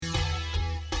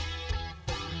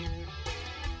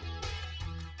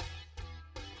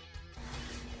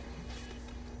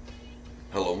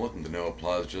Hello and welcome to No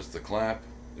Applause, Just the Clap,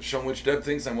 the show in which Deb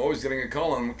thinks I'm always getting a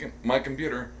call on my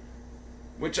computer,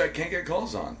 which I can't get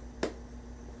calls on.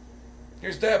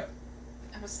 Here's Deb.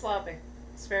 That was sloppy.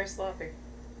 It's very sloppy.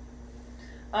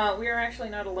 We are actually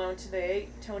not alone today.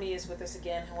 Tony is with us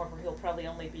again, however, he'll probably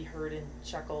only be heard in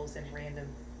chuckles and random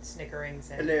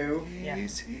snickerings. And, Hello. Yeah.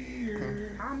 He's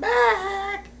here. I'm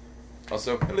back.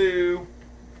 Also, hello.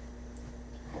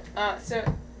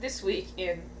 So, this week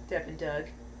in Deb and Doug,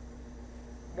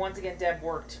 once again, Deb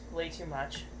worked way too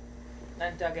much,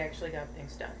 and Doug actually got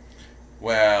things done.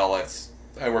 Well,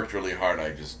 I worked really hard.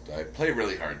 I play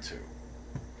really hard too.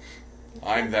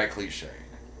 I'm that cliche.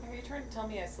 Are you trying to tell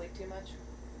me I sleep too much?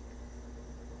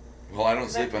 Well, I don't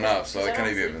sleep enough, so that kind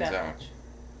of sleep evens that out. much.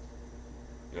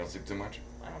 You don't sleep too much?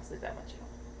 I don't sleep that much at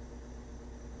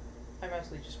all. I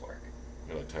mostly just work.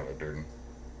 You're like Tyler Durden.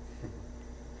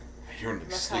 You're I'm a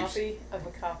copy of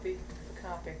a copy of a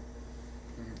copy.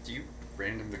 Do you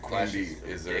randomly The flash Queen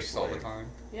Bee is their dicks all the slave. time?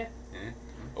 Yeah. Yeah.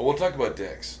 Oh, we'll talk about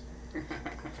dicks.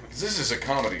 Because this is a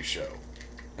comedy show.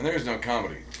 And there is no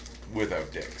comedy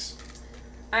without dicks.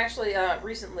 Actually,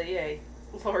 recently a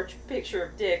large picture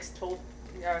of dicks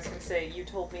you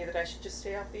told me that I should just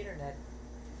stay off the internet.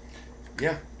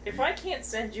 Yeah. If I can't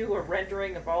send you a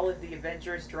rendering of all of the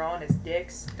Avengers drawn as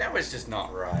dicks, That was just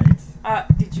not right.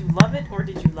 did you love it or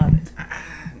did you love it?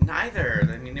 Neither.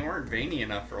 I mean, they weren't veiny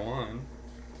enough for one.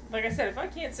 Like I said, if I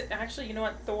can't actually, you know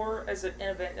what, Thor as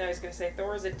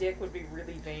Thor as a dick would be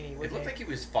really veiny, It wouldn't looked like he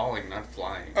was falling, not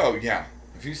flying. Oh, yeah.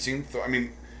 Have you seen Thor? I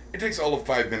mean, it takes all of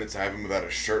 5 minutes to have him without a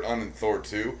shirt on in Thor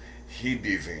 2. He'd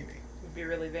be veiny. Would be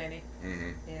really veiny.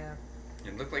 Mm-hmm. Yeah.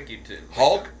 It looked like you did.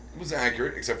 Hulk was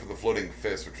accurate, except for the floating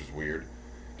fist, which was weird.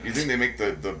 You think they make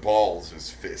the balls as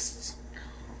fists.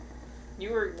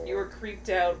 You were creeped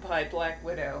out by Black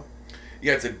Widow.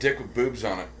 Yeah, it's a dick with boobs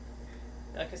on it.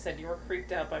 Like I said, you were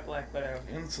creeped out by Black Widow.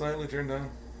 And slightly turned on.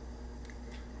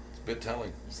 It's a bit telling.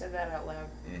 You said that out loud.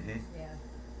 Mm-hmm. Yeah.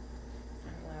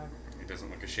 Out loud. He doesn't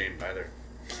look ashamed either.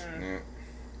 Yeah.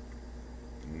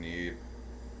 Neat.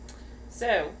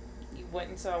 So, you went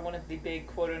and saw one of the big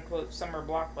quote-unquote summer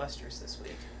blockbusters this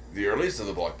week. The earliest of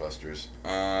the blockbusters.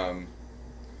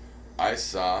 I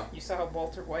saw... You saw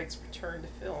Walter White's return to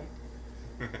film.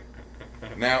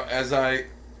 Now,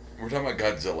 we're talking about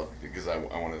Godzilla, because I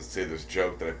want to say this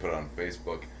joke that I put on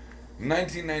Facebook.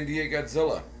 1998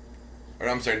 Godzilla. Or,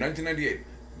 I'm sorry, 1998.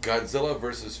 Godzilla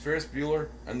versus Ferris Bueller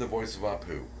and the voice of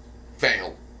Apu.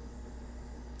 Fail.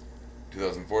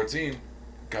 2014.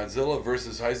 Godzilla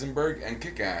versus Heisenberg and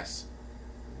Kick-Ass.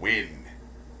 Win.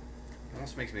 It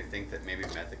almost makes me think that maybe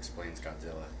meth explains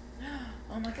Godzilla.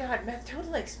 Oh my god, meth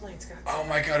totally explains Godzilla. Oh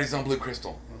my god, he's on Blue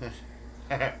Crystal.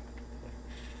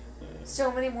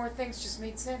 So many more things just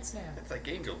made sense now. It's like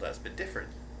Angel Dust, but different.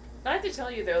 I have to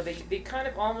tell you though, they kind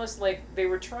of almost like they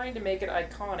were trying to make it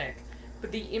iconic,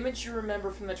 but the image you remember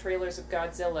from the trailers of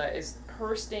Godzilla is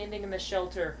her standing in the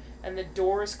shelter and the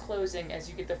doors closing as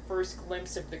you get the first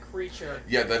glimpse of the creature.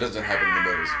 Yeah, that doesn't happen in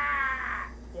the movies.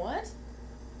 What?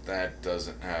 That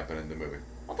doesn't happen in the movie.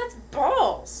 Well, that's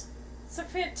balls! It's a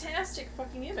fantastic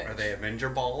fucking image. Are they Avenger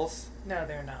balls? No,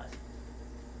 they're not.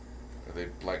 Are they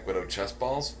Black Widow chest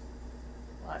balls?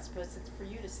 Well, I suppose it's for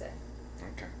you to say.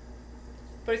 Okay.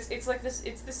 But it's like this.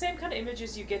 It's the same kind of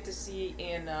images you get to see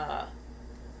in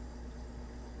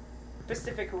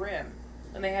Pacific Rim,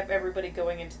 when they have everybody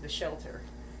going into the shelter,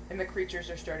 and the creatures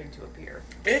are starting to appear.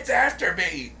 It's after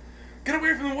me! Get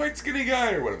away from the white skinny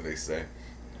guy, or whatever they say.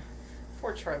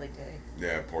 Poor Charlie Day.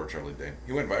 Yeah, poor Charlie Day.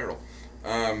 He went viral.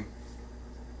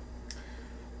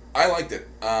 I liked it.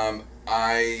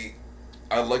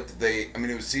 I liked that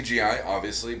it was CGI,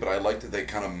 obviously, but I liked that they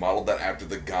kind of modeled that after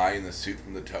the guy in the suit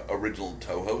from the original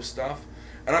Toho stuff.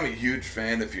 And I'm a huge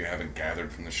fan, if you haven't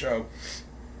gathered from the show,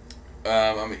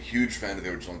 I'm a huge fan of the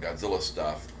original Godzilla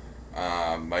stuff.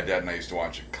 My dad and I used to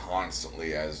watch it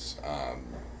constantly as,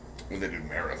 when they do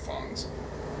marathons.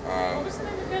 What was the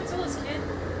name of Godzilla's kid?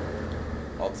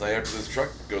 I'll tell you after this truck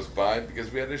goes by,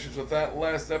 because we had issues with that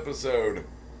last episode.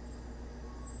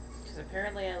 Because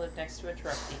apparently I live next to a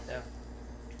truck depot.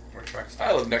 Or truck I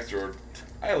stop? live next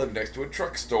to a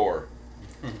truck store.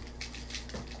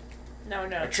 No.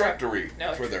 A truckery. No,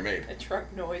 That's where they're made. A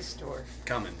truck noise store.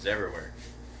 Cummins everywhere.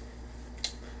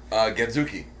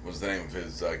 Gadzuki was the name of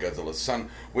his Godzilla's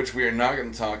son, which we are not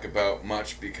going to talk about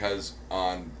much because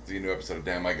on the new episode of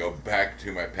Damn, I go back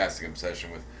to my passing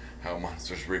obsession with how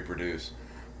monsters reproduce.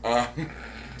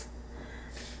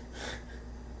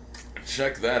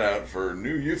 Check that out for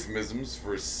new euphemisms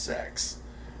for sex.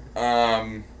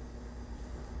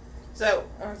 So,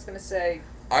 I was going to say...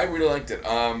 I really liked it.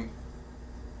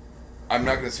 I'm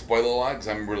not going to spoil a lot because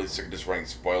I'm really sick of just writing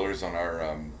spoilers on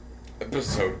our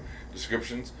episode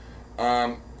descriptions.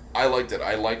 I liked it.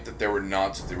 I liked that there were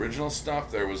nods to the original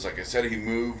stuff. There was, like I said, he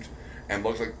moved and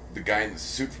looked like the guy in the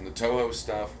suit from the Toho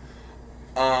stuff.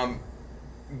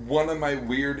 One of my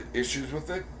weird issues with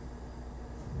it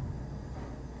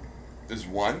is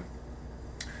one,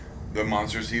 the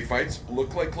monsters he fights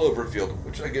look like Cloverfield,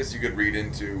 which I guess you could read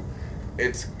into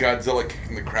it's Godzilla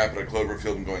kicking the crap out of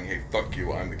Cloverfield and going, hey, fuck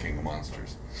you, I'm the king of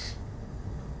monsters.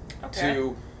 Okay.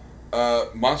 Two,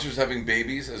 monsters having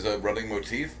babies as a running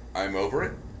motif, I'm over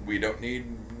it. We don't need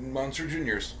Monster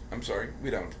Juniors. I'm sorry, we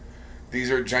don't. These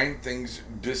are giant things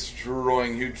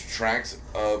destroying huge tracts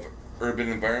of urban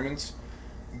environments.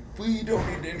 We don't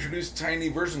need to introduce tiny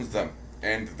versions of them.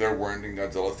 And there weren't in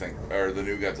Godzilla or the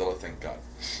new Godzilla, thank God.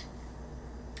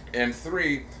 And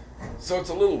three, so it's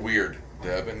a little weird,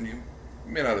 Deb, and you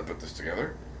may not have put this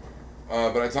together,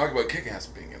 but I talk about Kick-Ass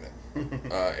being in it.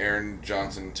 Aaron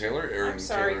Johnson Taylor, I'm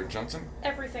sorry. Taylor Johnson.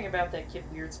 Everything about that kid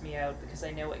weirds me out because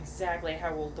I know exactly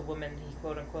how old the woman he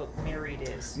quote-unquote married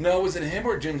is. No, was it him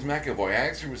or James McAvoy? I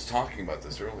actually was talking about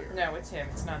this earlier. No, it's him.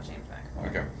 It's not James McAvoy.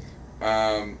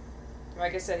 Okay.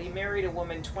 Like I said, he married a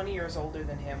woman 20 years older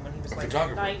than him when he was A like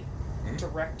photographer. a night Hmm?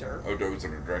 director. Oh, was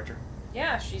it a director?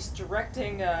 Yeah, she's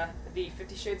directing the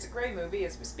 50 Shades of Grey movie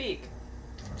as we speak.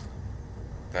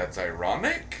 That's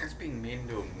ironic. It's being made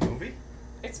into a movie?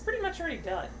 It's pretty much already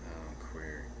done. Oh,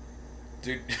 queer.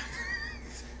 Dude.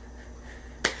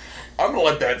 I'm gonna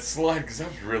let that slide because that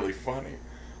was really funny.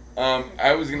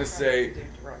 I was gonna say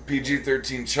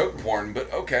PG-13 choke porn,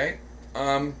 but okay.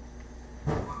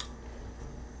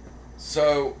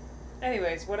 So,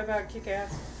 Anyways, what about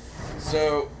Kick-Ass?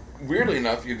 weirdly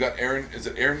enough, you've got is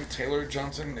it Aaron Taylor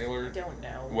Johnson? I don't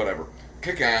know. Whatever.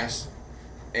 Kick-Ass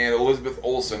and Elizabeth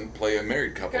Olsen play a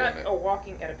married couple Got in it. a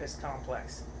walking Oedipus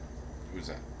complex. Who's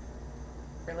that?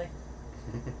 Really?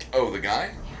 Oh, the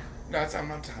guy? No, I'm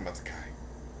not talking about the guy.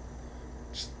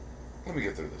 Just let me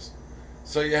get through this.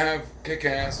 So you have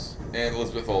Kick-Ass and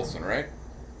Elizabeth Olsen, right?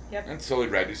 Yep. And slowly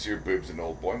reduce your boobs and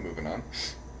old boy. Moving on.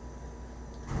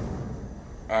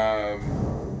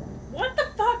 What the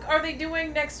fuck are they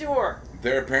doing next door?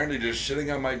 They're apparently just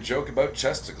shitting on my joke about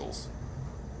chesticles.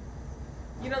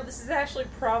 You know, this is actually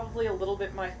probably a little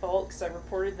bit my fault because I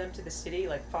reported them to the city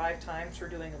like 5 times for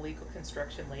doing illegal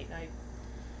construction late night.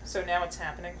 So now it's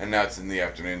happening. And now it's in the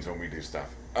afternoons when we do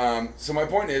stuff. So my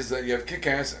point is that you have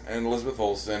Kick-Ass and Elizabeth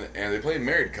Olsen, and they play a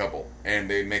married couple, and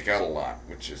they make out a lot,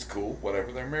 which is cool.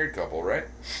 Whatever, they're a married couple, right?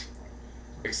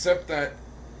 Except that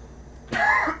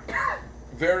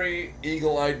very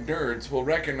eagle-eyed nerds will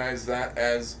recognize that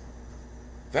as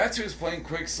that's who's playing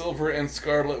Quicksilver and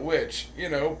Scarlet Witch. You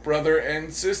know, brother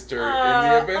and sister in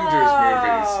the Avengers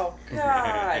movies. Oh,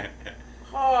 God.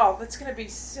 Oh, that's going to be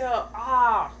so...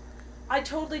 I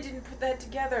totally didn't put that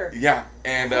together. Yeah,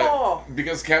 and Oh.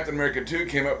 because Captain America 2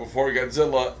 came out before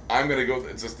Godzilla, I'm going to go,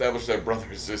 it's established that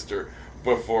brother-sister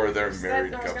before they're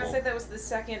married I was going to couple. say that was the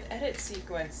second edit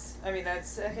sequence. I mean, that's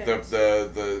second... No, it's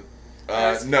the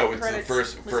credits.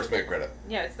 first mid-credit.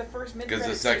 Yeah, it's the first mid-credit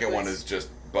Because the second sequence. one is just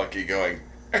Bucky going,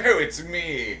 oh, it's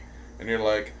me. And you're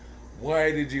like,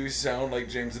 why did you sound like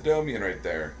James Adomian right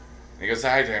there? And he goes,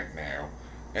 I don't know.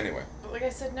 Anyway. But like I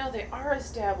said, no, they are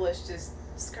established as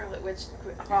Scarlet Witch...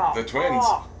 The twins.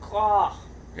 Oh,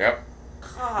 Yep.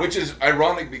 God. Which is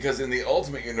ironic because in the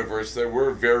Ultimate Universe, there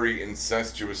were very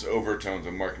incestuous overtones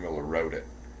when Mark Miller wrote it.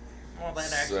 Well,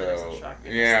 that actually doesn't shock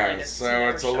me. Yeah, It's so never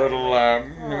it's a shocked little,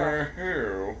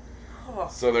 me. Oh.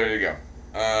 So there you go.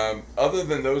 Other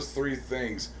than those 3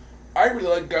 things, I really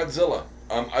like Godzilla.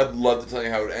 I'd love to tell you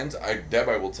how it ends. Deb,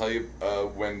 I will tell you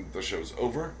when the show's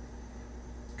over.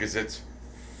 Because it's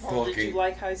Well, did fucking... you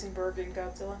like Heisenberg in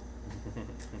Godzilla?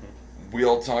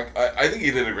 We'll talk... I think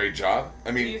he did a great job.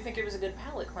 I mean... Do you think it was a good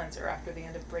palate cleanser after the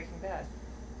end of Breaking Bad?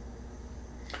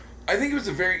 I think it was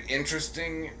a very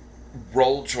interesting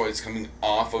role choice coming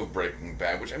off of Breaking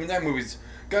Bad, which, I mean, that movie's...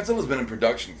 Godzilla's been in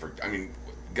production for, I mean,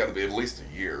 got to be at least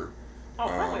a year. Oh,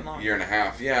 probably longer. Year and a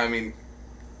half. Yeah, I mean...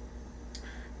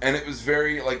 And it was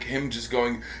very, like, him just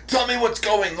going, tell me what's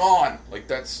going on! Like,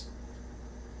 that's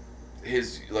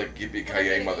his, like,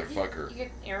 yippee-ki-yay motherfucker. You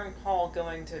get Aaron Paul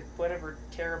going to whatever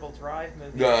terrible Drive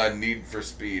movie. Need for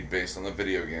Speed, based on the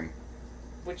video game.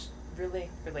 Which, really,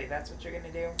 that's what you're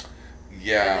going to do?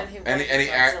 Yeah, And and then he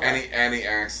went to Godzilla. he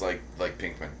acts like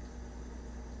Pinkman.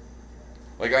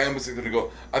 Like I almost going to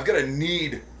go, I've got a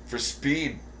need for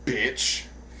speed, bitch.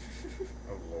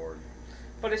 Oh, Lord.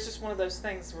 But it's just one of those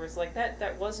things where it's like,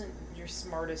 that wasn't your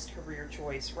smartest career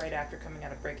choice right after coming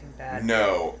out of Breaking Bad.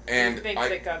 No, and I think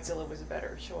that Godzilla was a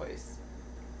better choice.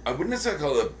 I wouldn't necessarily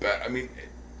call it a bad. I mean,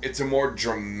 it's a more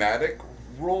dramatic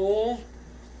role,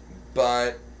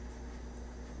 but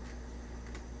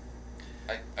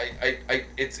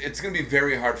it's going to be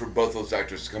very hard for both those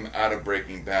actors to come out of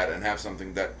Breaking Bad and have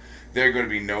something that they're going to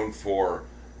be known for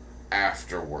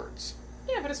afterwards.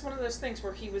 Yeah, but it's one of those things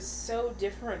where he was so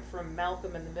different from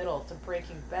Malcolm in the Middle to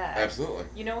Breaking Bad. Absolutely.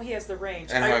 You know he has the range.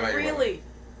 And How I I Met Your Mother.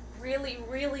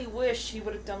 really wish he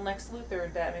would have done Lex Luthor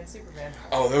in Batman Superman.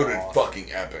 Oh, that would have been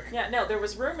fucking epic. Yeah, no, there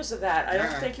was rumors of that. I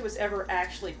don't think it was ever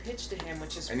actually pitched to him,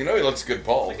 which is... And you know he looks good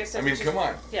bald. Like I said, mean, which is- come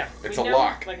on. Yeah. It's we a know-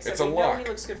 lock. Like I said, It's a we lock. know he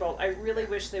looks good bald. I really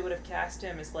wish they would have cast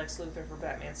him as Lex Luthor for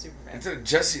Batman Superman. Instead of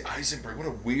Jesse Eisenberg, what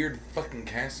a weird fucking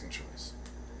casting choice.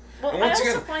 Well, And I once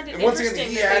also again, find it and once interesting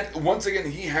again, that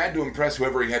he had to impress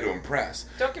whoever he had to impress.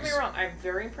 Don't get me wrong, I'm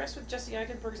very impressed with Jesse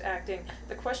Eisenberg's acting.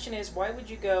 The question is, why would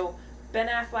you go Ben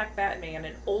Affleck Batman,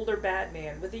 an older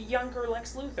Batman, with a younger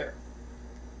Lex Luthor?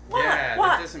 Why? Yeah, Why?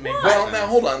 that doesn't make Why? Well, now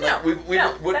hold on. Like, No,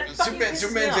 no, what, that fucking pisses me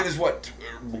Superman's in off. his what?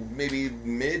 Maybe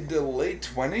mid to late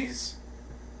 20s.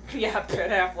 Yeah, Ben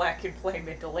Affleck can play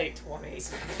mid to late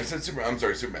 20s. I said Superman. I'm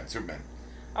sorry, Superman.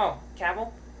 Oh,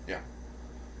 Cavill? Yeah,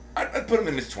 I'd put him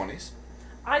in his 20s.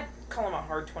 I'd call him a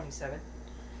hard 27.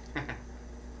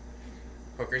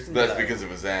 Hookers and That's blow. because of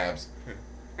his abs.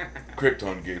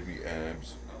 Krypton gave me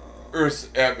abs. Earth's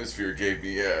atmosphere gave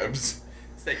me abs.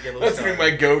 It's that yellow That's sun. gonna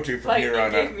be my go-to from Lightning here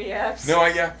on gave out. me abs. No,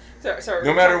 yeah. Sorry. No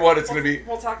we'll matter talk- what, it's we'll- gonna be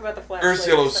We'll talk about the Flash Earth's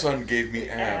later. yellow sun gave me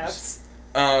abs.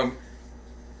 Um,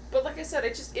 But like I said,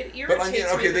 it irritates but again,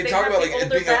 me okay, that they they talk have about the like it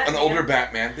older being an older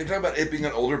Batman. Batman. They talk about it being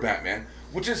an older Batman,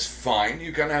 which is fine.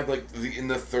 You kind of have like in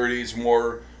the 30s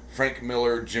more Frank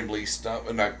Miller, Jim Lee stuff,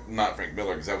 and not Frank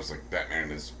Miller because that was like Batman in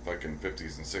his fucking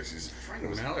 50s and 60s. Frank It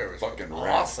was Miller was fucking rad.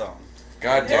 awesome.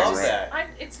 Goddamn Love right. that.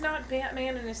 It's not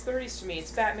Batman in his 30s to me.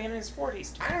 It's Batman in his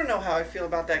 40s to me. I don't know how I feel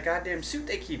about that goddamn suit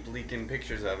they keep leaking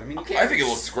pictures of. I mean, Okay. I think it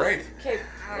looks great. Okay,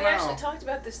 I we don't actually know. talked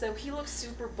about this though. He looks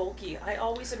super bulky. I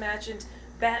always imagined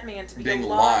Batman to be Being a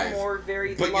lot live. more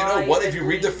very But you live know what? If and you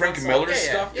read the lean Frank muscle. Miller Yeah,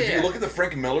 stuff, yeah, if yeah. you look at the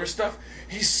Frank Miller stuff,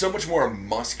 he's so much more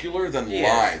muscular than He is.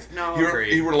 live. No, he,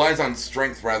 agreed. he relies on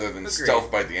strength rather than Agreed. stealth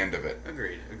by the end of it.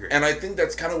 Agreed. And I think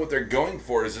that's kind of what they're going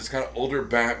for is this kind of older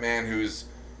Batman who's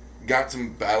got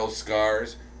some battle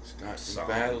scars. He's got some Some.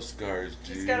 battle scars,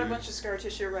 dude. He's got a bunch of scar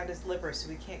tissue around his liver, so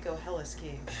he can't go hella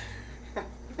skiing.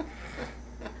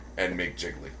 And make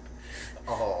Jiggly.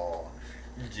 Oh,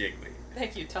 Jiggly.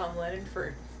 Thank you, Tom Lennon,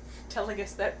 for telling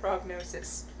us that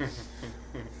prognosis.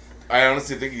 I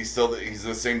honestly think he's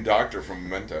the same doctor from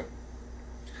Memento.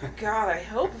 God, I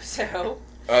hope so.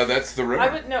 That's the rumor.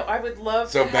 I would love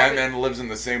So to have Batman lives in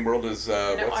the same world as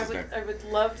what's his name? I would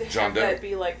love to John have Doe. that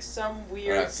be like some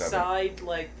weird that's Seven. side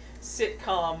like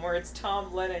sitcom where it's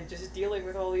Tom Lennon just dealing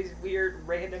with all these weird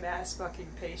random ass fucking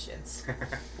patients.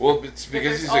 Well, it's because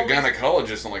there's he's a always-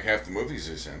 gynecologist in like half the movies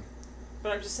he's in.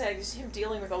 But I'm just saying, just him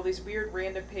dealing with all these weird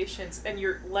random patients, and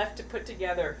you're left to put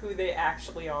together who they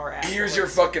actually are. Afterwards. Here's your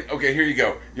fucking okay. Here you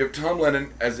go. You have Tom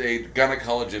Lennon as a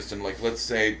gynecologist, and like let's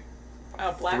say,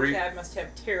 Black three- Cat must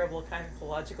have terrible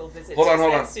gynecological visits. Hold on, 'cause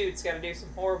hold that on. suit's got to do some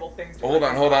horrible things. to hold her.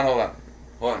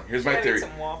 on. Here's my Gotta theory. eat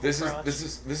some waffle This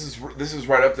crust. is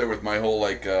right up there with my whole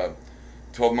like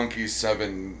 12 Monkeys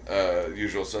 7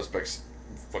 Usual Suspects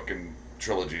fucking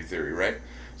trilogy theory, right?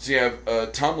 So you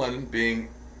have Tom Lennon being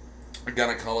a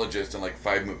gynecologist in like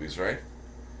 5 movies, right?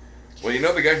 Well, you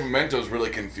know the guy from Memento's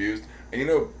really confused, and you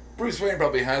know Bruce Wayne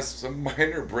probably has some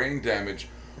minor brain damage.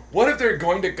 What if they're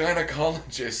going to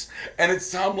gynecologists and it's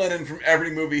Tom Lennon from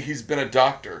every movie he's been a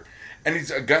doctor? And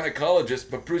he's a gynecologist,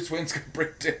 but Bruce Wayne's got brain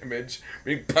damage,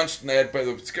 being punched in the head by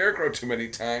the Scarecrow too many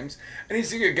times, and he's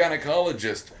seeing a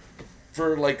gynecologist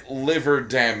for, like, liver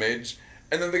damage,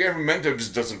 and then the guy from Memento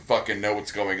just doesn't fucking know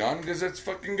what's going on, because that's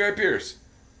fucking Guy Pearce.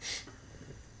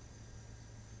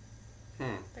 I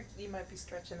think you might be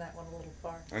stretching that one a little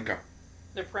far. Okay.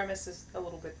 The premise is a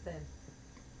little bit thin.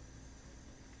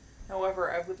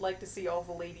 However, I would like to see all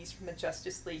the ladies from the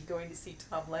Justice League going to see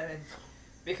Tom Lennon,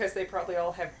 because they probably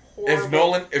all have horrible, If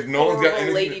Nolan's got horrible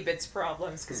anything... lady bits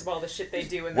problems because of all the shit they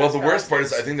do in Well, those the worst part is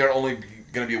I costumes. think there are only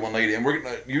going to be one lady, and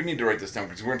you need to write this down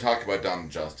because we're going to talk about Dawn of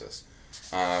Justice.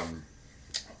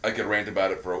 I could rant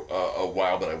about it for a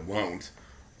while, but I won't.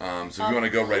 So if you want to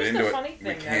go right here's into the it, funny thing,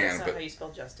 we though, can. that's not But how you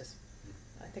spell justice.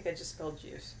 I think I just spelled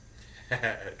juice.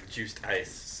 Juiced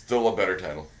ice. still a better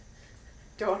title,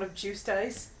 Dawn of Juiced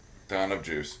Ice. Dawn of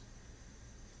Juice.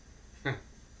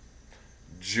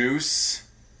 Juice.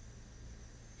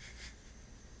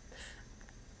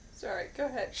 Sorry, go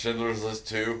ahead. Schindler's List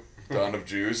 2. Dawn of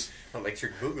Juice.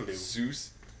 Electric Boogaloo.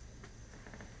 Zeus.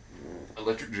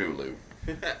 Electric Jubilee.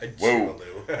 A Whoa.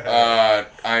 Jubilee.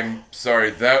 I'm sorry.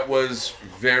 That was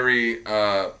very.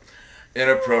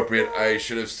 Inappropriate. I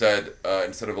should have said,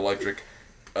 instead of electric,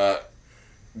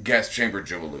 gas chamber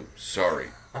Jubilee. Sorry.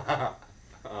 Oh,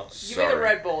 Give me the Sorry.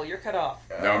 Red Bull. You're cut off.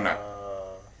 No, I'm not.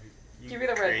 You Give me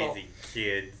the Red Bull. Crazy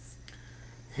kids.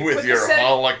 With put the your sen-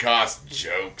 Holocaust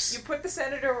jokes. You put the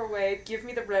senator away. Give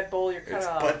me the Red Bull. You're cut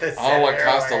off. But the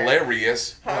Holocaust senator-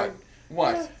 hilarious. How-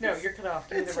 What? No, you're cut off.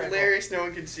 Give me It's the Red hilarious. No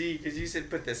one can see because you said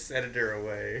put the senator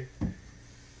away.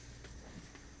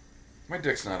 My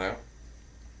dick's not out.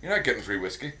 You're not getting free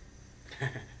whiskey.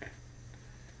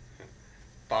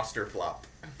 Foster flop.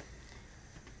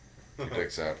 Your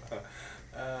dick's out. Bull.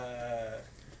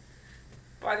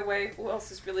 By the way, who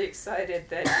else is really excited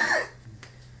that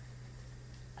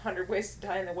 100 Ways to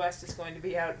Die in the West is going to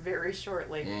be out very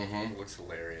shortly? Mm-hmm. Looks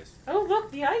hilarious. Oh,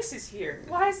 look, the ice is here.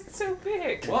 Why is it so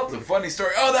big? Well, it's a funny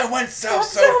story. Oh, that went so That's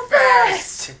so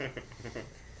fast. fast!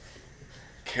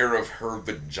 Care of her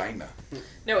vagina.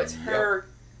 No, it's Yep. her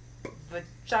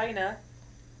vagina.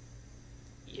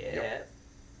 Yeah. Yep.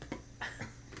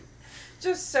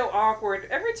 Just so awkward.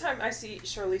 Every time I see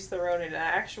Charlize Theron in an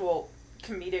actual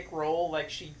comedic role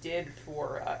like she did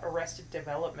for Arrested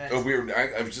Development, Oh, weird.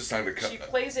 I was just trying to cut. she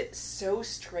plays it so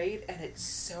straight and it's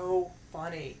so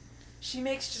funny. She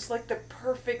makes just like the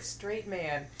perfect straight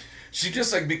man. She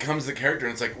just like becomes the character,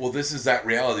 and it's like, well, this is that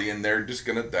reality, and they're just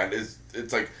gonna. That is.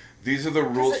 It's like these are the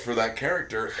rules for that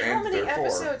character, How and many therefore.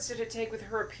 episodes did it take with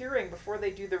her appearing before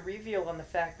they do the reveal on the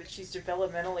fact that she's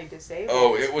developmentally disabled?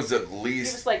 Oh, it was at It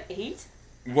least. was like 8?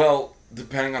 Well,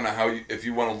 depending on how you, if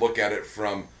you want to look at it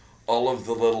from all of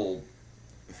the little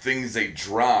things they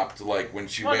dropped, like when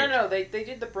she Well, went. no, they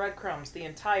did the breadcrumbs the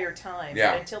entire time.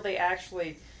 Yeah. But until they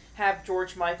actually have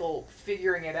George Michael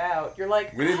figuring it out, you're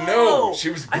like, We didn't "Oh, know. She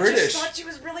was I British." just thought she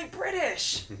was really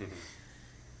British.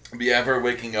 Be ever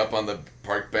waking up on the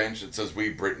park bench, it says "We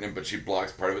Britain," but she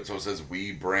blocks part of it, so it says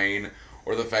 "We Brain,"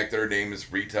 or the fact that her name is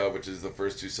Rita, which is the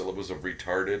first two syllables of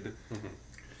retarded.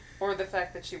 Or the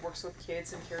fact that she works with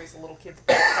kids and carries a little kid's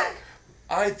backpack.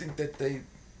 I think that they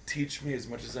teach me as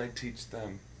much as I teach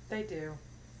them. They do.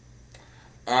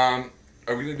 Are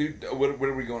we gonna do? What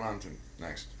are we going on to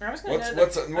next? I was gonna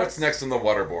What's next on the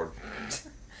water board?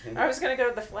 I was gonna go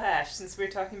to the Flash since we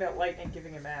were talking about lightning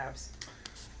giving him abs.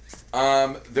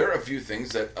 There are a few things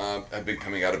that have been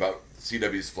coming out about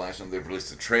CW's Flash, and they've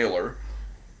released a trailer.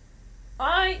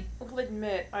 I will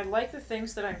admit, I like the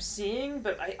things that I'm seeing,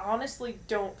 but I honestly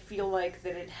don't feel like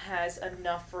that it has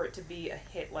enough for it to be a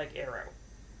hit like Arrow.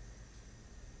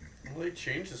 Well, they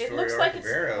changed the It story looks arc like of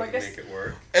it's- Arrow like to I s- make it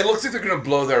work. It looks like they're gonna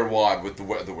blow their wad with the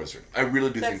wizard. I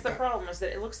really do That's think the that. problem, is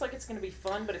that it looks like it's going to be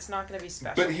fun, but it's not going to be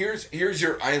special. But here's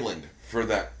your island for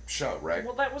that show, right?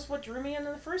 Well, that was what drew me in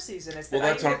the first season. Is that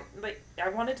Well, that's I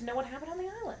wanted to know what happened on the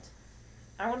island.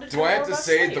 I wanted to. Do know I more have to about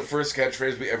say Slade. the first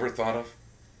catchphrase we ever thought of?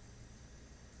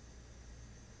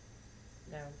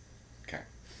 No. Okay.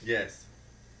 Yes.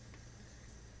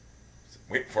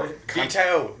 Wait for it.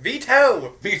 Veto!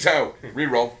 Veto! Veto.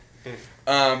 Reroll.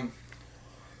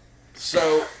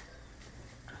 So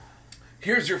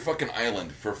here's your fucking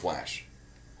island for Flash.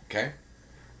 Okay?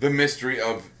 The mystery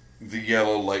of the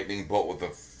yellow lightning bolt with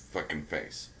a fucking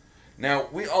face. Now,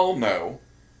 we all know,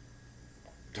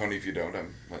 Tony, if you don't,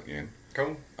 I'm letting you in.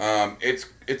 Cool. It's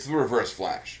the reverse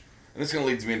Flash. And this kind of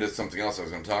leads me into something else I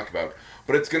was going to talk about.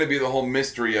 But it's going to be the whole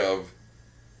mystery of,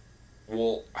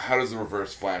 well, how does the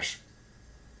reverse Flash...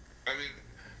 I mean,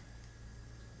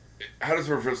 how does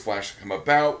the reverse Flash come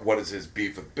about? What is his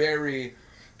beef with Barry?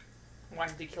 Why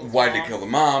did he kill? His Why mom? did he kill the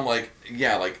mom? Like,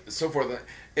 yeah, like, so forth.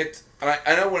 It, and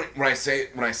I know when I say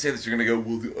this, you're going to go,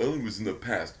 well, the island was in the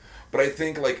past. But I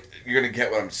think, like, you're going to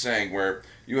get what I'm saying, where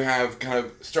you have kind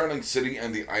of Starling City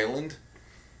and the island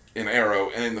in Arrow,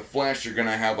 and in the Flash, you're going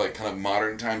to have, like, kind of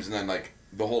modern times, and then, like,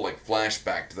 the whole, like,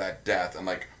 flashback to that death, and,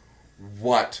 like,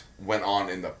 what went on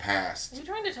in the past. Are you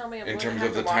trying to tell me I'm In going terms to have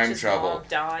of the to watch time his travel. mom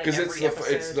die Because every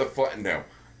episode? no.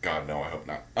 God, no, I hope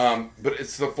not. But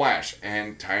it's the Flash,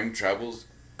 and time travel's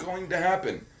going to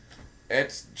happen.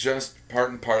 It's just part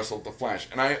and parcel of the Flash.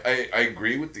 And I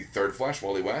agree with the third Flash,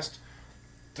 Wally West.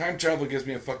 Time travel gives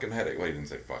me a fucking headache. Well, he didn't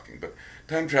say fucking, but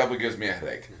time travel gives me a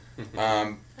headache.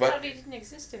 I But thought he didn't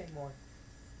exist anymore.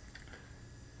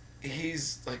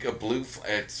 he's like a blue...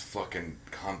 It's fucking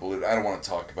convoluted. I don't want to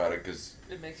talk about it, because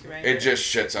It makes you angry. it just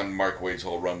shits on Mark Waid's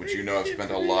whole run, which you know I've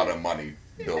spent a lot of money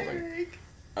building.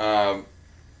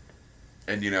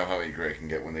 And you know how angry I can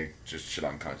get when they just shit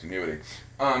on continuity.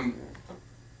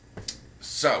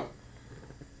 So,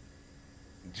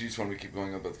 do you just want me to keep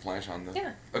going about the Flash on the...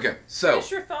 Yeah. Okay, so,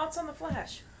 What's your thoughts on the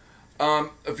Flash?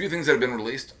 a few things that have been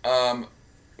released.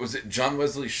 Was it John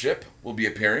Wesley Shipp will be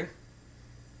appearing?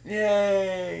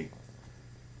 Yay!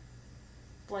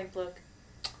 Blank look.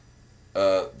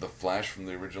 the Flash from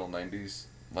the original '90s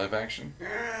live action?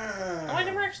 Oh, I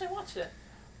never actually watched it.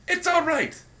 It's all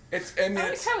right. I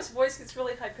like how his voice gets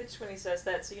really high pitched when he says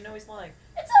that, so you know he's lying.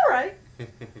 It's all right.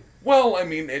 Well, I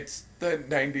mean, it's the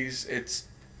 '90s.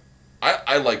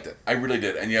 I liked it. I really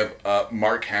did. And you have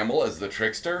Mark Hamill as the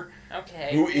trickster. Okay.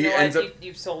 Who you he know ends what? up.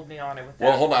 You sold me on it with that.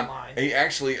 Well, hold on. Line. He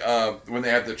actually, when they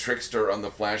have the trickster on the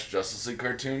Flash Justice League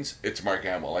cartoons, it's Mark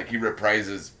Hamill. Like he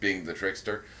reprises being the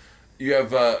trickster. You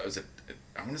have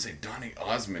I want to say Donny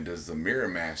Osmond as the Mirror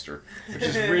Master, which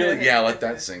is really let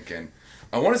that sink in.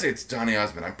 I want to say it's Donny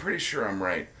Osmond. I'm pretty sure I'm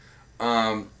right.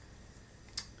 But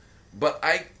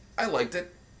I liked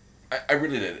it. I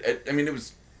really did. I mean, it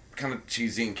was kind of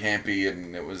cheesy and campy,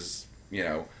 and it was,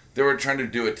 they were trying to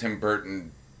do a Tim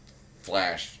Burton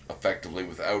Flash effectively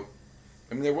without...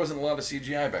 I mean, there wasn't a lot of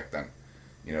CGI back then.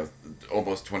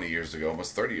 Almost 20 years ago,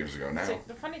 almost 30 years ago now. So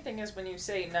the funny thing is, when you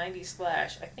say 90s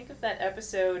Flash, I think of that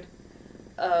episode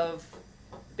of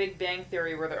Big Bang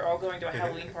Theory where they're all going to a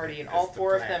Halloween party and all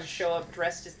four of them show up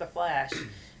dressed as the Flash,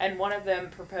 and one of them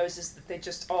proposes that they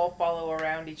just all follow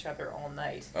around each other all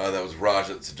night. That was Raj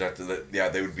that suggested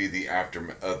that, they would be the after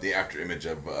image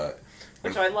of...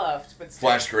 which I loved. But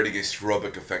Flash creating a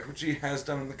strobic effect, which he has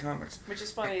done in the comics. Which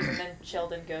is funny, and then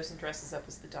Sheldon goes and dresses up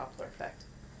as the Doppler effect.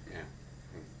 Yeah.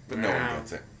 But no one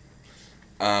gets it.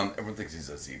 Everyone thinks he's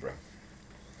a zebra.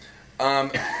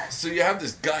 So you have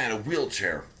this guy in a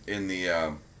wheelchair in the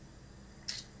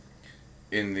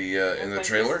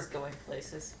trailer. This is going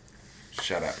places.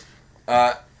 Shut up.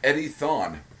 Eddie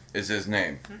Thawne is his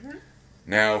name. Mm-hmm.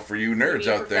 Now, for you nerds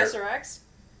out there, Professor X?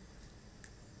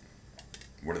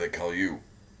 what do they call you?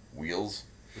 Wheels?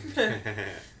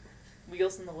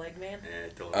 Wheels in the Leg Man?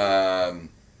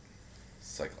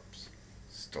 Cyclops.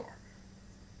 Storm.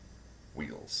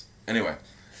 Wheels. Anyway.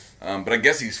 But I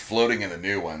guess he's floating in the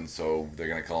new one, so they're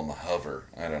going to call him the Hover.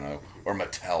 I don't know. Or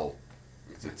Mattel.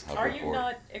 It's Are you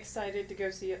not excited to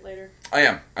go see it later? I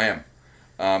am.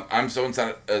 I'm so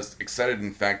excited,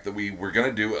 in fact, that we were going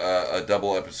to do a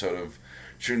double episode of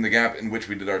Shooting the Gap in which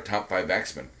we did our top 5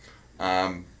 X-Men.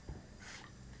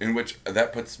 In which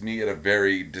that puts me at a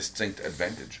very distinct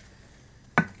advantage.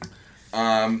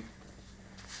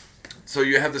 So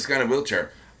you have this guy in a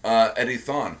wheelchair, Eddie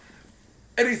Thawne.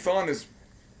 Eddie Thawne is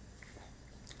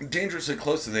dangerously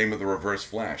close to the name of the Reverse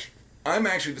Flash. I'm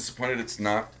actually disappointed it's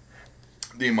not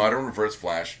the modern Reverse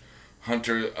Flash,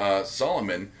 Hunter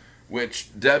Solomon, which,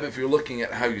 Deb, if you're looking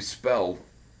at how you spell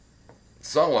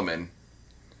Solomon,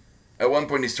 at one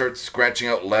point he starts scratching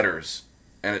out letters,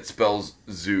 and it spells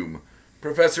Zoom.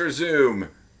 Professor Zoom,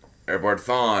 Edward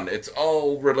Thawne. It's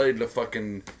all related to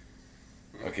fucking...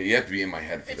 Okay, you have to be in my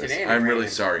head for this. I'm really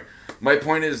sorry. My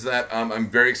point is that I'm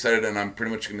very excited, and I'm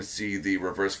pretty much going to see the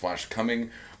Reverse Flash coming,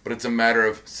 but it's a matter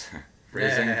of...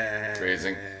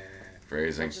 Phrasing.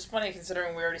 Which is funny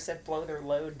considering we already said blow their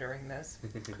load during this.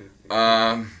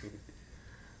 But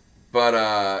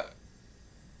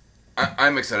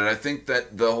I'm excited. I think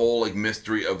that the whole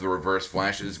mystery of the Reverse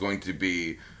Flash is going to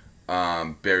be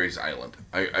Barry's Island.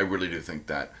 I really do think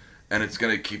that. And it's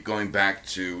going to keep going back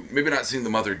to, maybe not seeing the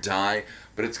mother die,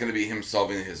 but it's going to be him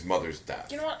solving his mother's death.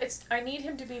 You know what? I need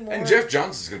him to be more... And Jeff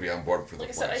Johns is going to be on board for the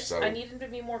Flash. I need him to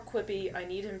be more quippy. I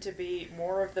need him to be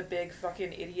more of the big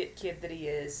fucking idiot kid that he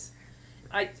is.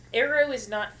 Arrow is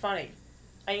not funny.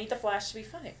 I need the Flash to be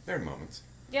funny. There are moments.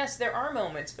 Yes, there are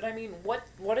moments, but I mean, what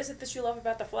is it that you love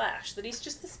about the Flash? That he's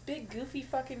just this big, goofy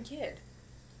fucking kid.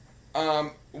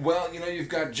 Well, you've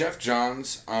got Jeff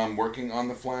Johns working on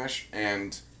the Flash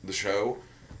and the show,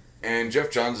 and Jeff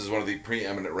Johns is one of the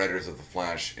preeminent writers of the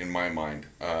Flash in my mind.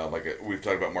 We've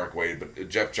talked about Mark Waid, but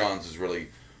Jeff Johns is really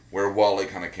where Wally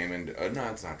kind of came into... no,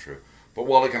 that's not true. But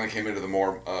Wally kind of came into the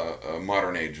more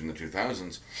modern age in the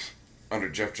 2000s under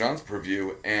Jeff Johns'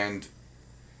 purview, and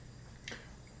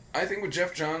I think with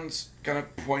Jeff Johns kind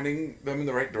of pointing them in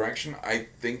the right direction, I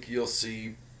think you'll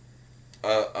see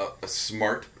a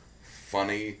smart,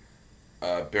 funny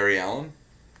Barry Allen.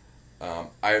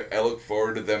 I look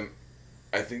forward to them.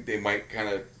 I think they might kind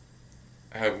of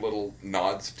have little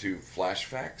nods to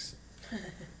flashbacks,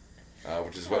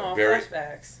 which is what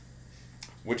flashbacks.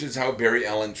 Which is how Barry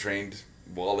Allen trained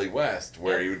Wally West,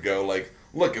 where he would go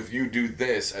look, if you do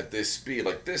this at this speed,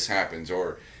 this happens,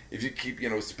 or if you keep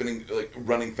spinning,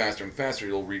 running faster and faster,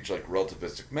 you'll reach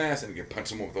relativistic mass, and you can punch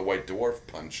someone with a white dwarf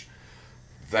punch.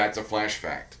 That's a flash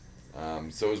fact.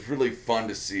 So it was really fun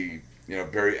to see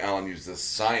Barry Allen use this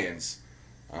science.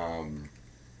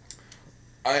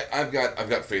 I've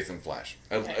got faith in Flash,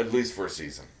 at least for a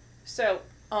season. So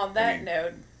on that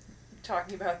note,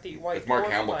 talking about the white. If Mark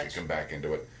dwarf Hamill punch, can come back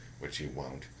into it, which he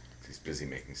won't, 'cause he's busy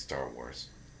making Star Wars,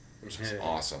 which is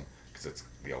awesome. because it's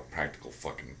practical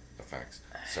fucking effects.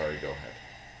 Sorry, go ahead.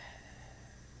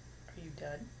 Are you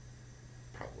done?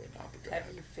 Probably not, but go Have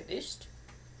ahead. you finished?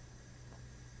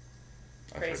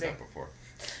 I've Crazy. heard that before.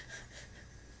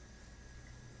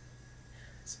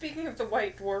 Speaking of the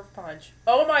White Dwarf Punch,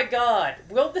 oh my god,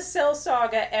 will the Cell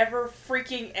Saga ever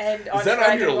freaking end on that on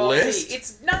Dragon your Ball list? Z?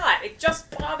 It's not. It just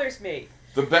bothers me.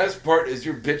 The best part is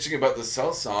you're bitching about the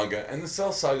Cell Saga, and the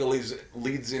Cell Saga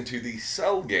leads into the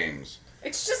Cell games.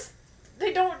 It's just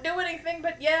they don't do anything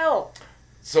but yell.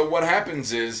 So what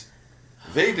happens is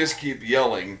they just keep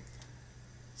yelling.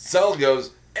 Cell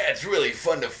goes, "It's really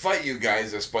fun to fight you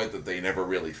guys," despite that they never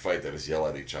really fight. They just yell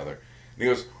at each other. And he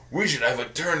goes, "We should have a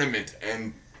tournament,"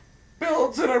 and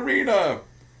builds an arena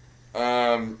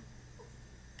on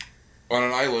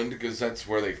an island because that's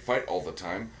where they fight all the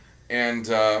time. And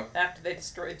After they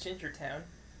destroyed Ginger Town.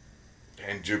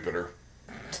 and Jupiter.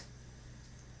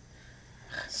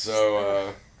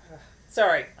 So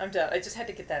Sorry, I'm done. I just had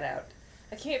to get that out.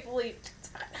 I can't believe.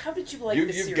 How did you like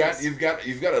this you've series?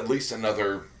 you've got at least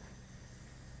another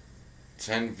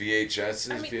 10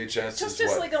 VHSs. I mean, VHS is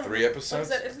Justice what, League 3 episodes?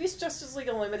 What is that? At least Justice League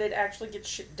Unlimited actually gets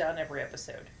shit done every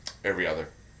episode. Every other.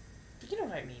 You know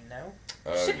what I mean, though.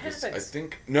 Shit Because happens. I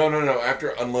think no. After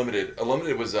Unlimited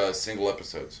was single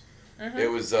episodes. Mhm. It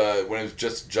was when it was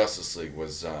just Justice League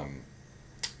was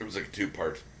it was like a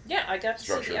 2-part Yeah, I got to see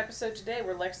structure. the episode today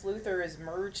where Lex Luthor is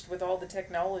merged with all the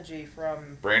technology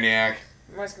from. Brainiac.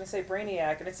 I was going to say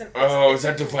Brainiac, and it's an. Oh, is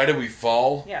that Divided We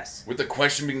Fall? Yes. With the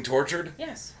Question being tortured?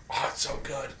 Yes. Oh, it's so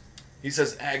good. He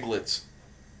says aglets.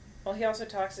 Well, he also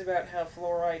talks about how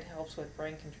fluoride helps with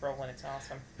brain control, and it's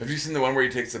awesome. Have you seen the one where he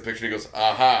takes the picture and he goes,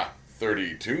 "Aha,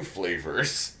 32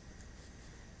 flavors."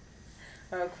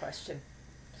 Oh, question.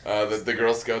 The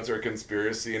Girl Scouts are a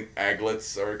conspiracy and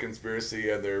aglets are a conspiracy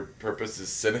and their purpose is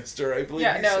sinister, I believe.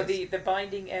 Yeah, he no, says. the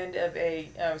binding end of I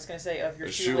was going to say, of your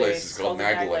A shoelace shoelace is is called called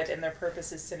an an aglet. aglet, and their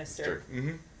purpose is sinister.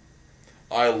 Mm-hmm.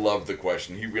 I love the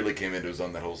Question. He really came into his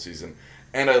own that whole season.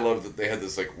 And I love that they had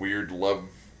this like weird love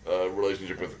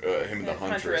relationship with him and the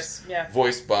Huntress. Yeah.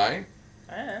 Voiced by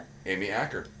Ah, Amy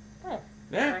Acker. oh,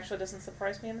 Yeah. that actually doesn't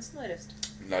surprise me in the slightest.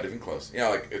 Not even close. Yeah,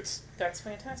 like it's That's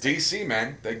fantastic. DC,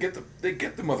 man. They get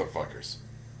the motherfuckers.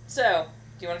 So,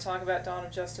 do you want to talk about Dawn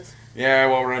of Justice? Yeah,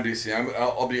 while we're on DC,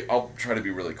 I'll try to be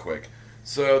really quick.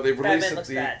 So they've released Batman looks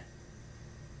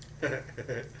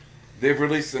bad. They've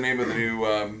released the name of the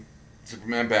new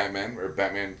Superman Batman or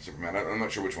Batman Superman. I'm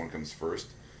not sure which one comes first.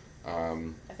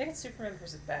 I think it's Superman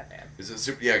versus Batman. Is it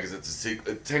super? Yeah, because it's a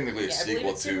sequel. Technically, a Yeah, I believe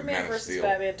sequel it's to Superman Man of versus Steel.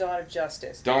 Batman: Dawn of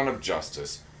Justice. Dawn of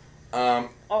Justice.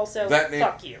 Also, That name-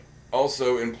 fuck you.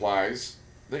 Also implies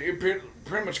that you're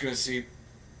pretty much going to see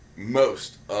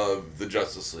most of the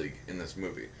Justice League in this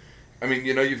movie. I mean,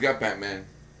 you've got Batman,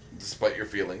 despite your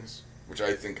feelings, which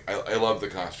I think I love the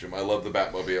costume. I love the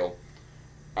Batmobile.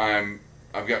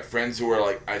 I've got friends who are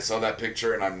like, I saw that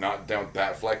picture and I'm not down with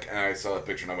Batfleck, and I saw that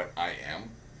picture and I went, I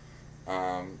am.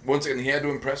 Once again, he had to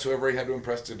impress whoever he had to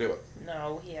impress to do it.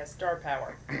 No, he has star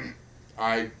power.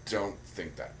 I don't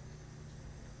think that.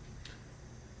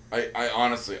 I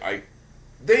honestly,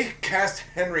 they cast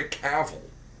Henry Cavill.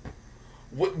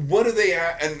 What do they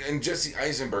have? And Jesse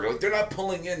Eisenberg, like they're not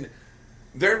pulling in,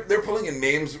 they're pulling in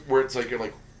names where it's like you're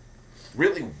like,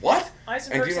 really what?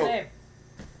 Eisenberg's And, name.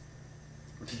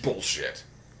 Bullshit.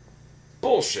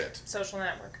 Social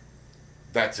Network.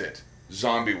 That's it.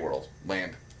 Zombie world,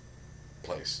 land,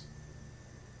 place.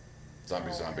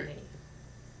 Zombie. honey.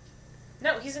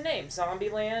 No, he's a name.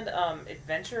 Zombieland,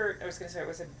 Adventure. I was gonna say,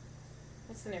 what's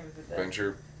the name of the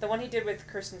Adventure. The one he did with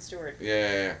Kristen Stewart.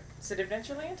 Yeah. Is it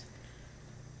Adventureland?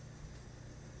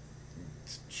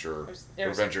 Sure. It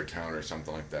was- Adventure Town or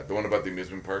something like that. The one about the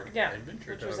amusement park. Yeah,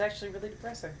 Adventure which was Town. actually really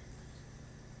depressing.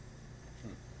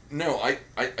 No, I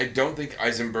don't think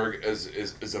Eisenberg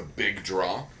is a big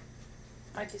draw.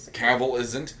 I disagree. Cavill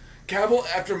isn't. Cavill,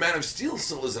 after Man of Steel,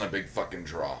 still isn't a big fucking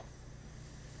draw.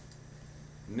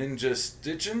 Ninja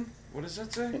Stitchin'? What does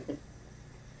that say?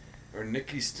 Or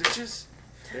Nicky Stitches?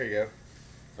 There you go.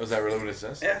 Oh, is that really what it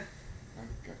says? Yeah.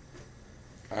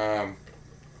 Okay.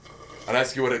 I'd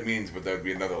ask you what it means, but that would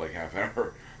be another like half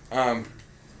hour. I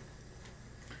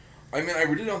mean, I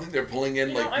really don't think they're pulling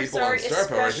in like I'm people sorry, on star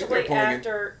power. I think they're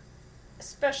pulling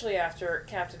especially after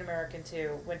Captain America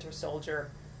 2, Winter Soldier.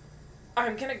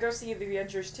 I'm gonna go see the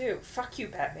Avengers 2. Fuck you,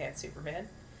 Batman, Superman.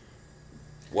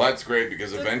 Well, that's great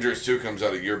because Avengers 2 comes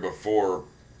out a year before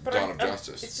But Dawn of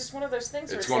Justice. It's just one of those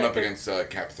things. It's where going like up against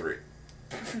Cap 3.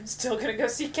 I'm still gonna go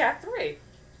see Cap 3.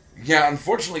 Yeah,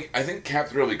 unfortunately, I think Cap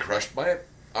 3 will be crushed by it.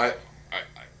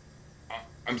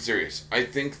 I'm serious. I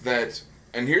think that,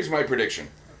 and here's my prediction.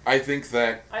 I think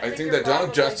that I think Dawn you're of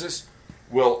probably- Justice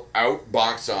will out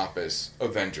box office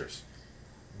Avengers.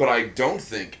 But I don't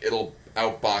think it'll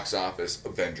out box office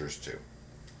Avengers 2.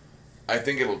 I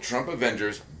think it'll trump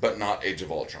Avengers, but not Age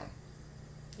of Ultron.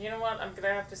 You know what? I'm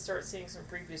gonna have to start seeing some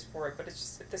previews for it, but it's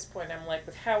just at this point I'm like,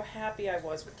 with how happy I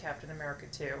was with Captain America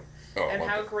 2, Oh, and I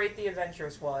how loved it. great the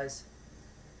Avengers was,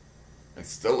 It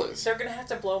still is. they're gonna have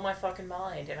to blow my fucking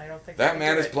mind, and I don't think That they can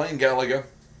man do is it. playing Galaga.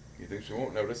 He thinks we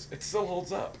won't notice. It still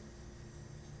holds up.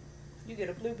 You get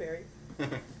a blueberry.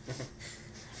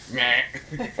 Meh.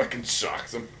 Fucking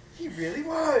shocks him. He really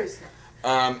was.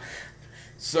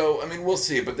 So I mean, we'll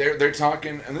see. But they're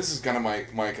talking, and this is kind of my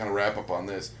kind of wrap up on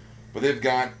this. But they've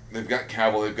got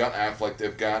Cavill, they've got Affleck,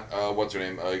 they've got what's her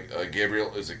name?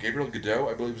 Gabriel. Is it Gabriel Godot?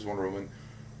 I believe is Wonder Woman.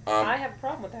 I have a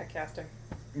problem with that casting.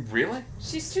 Really?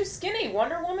 She's too skinny.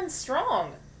 Wonder Woman's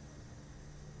strong.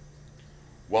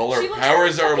 Well, She her looks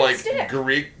powers like a are fucking like stick.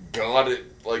 Greek god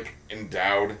like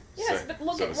endowed. Yes, so, but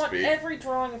look so at to speak. every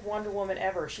drawing of Wonder Woman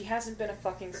ever. She hasn't been a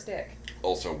fucking stick.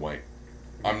 Also white.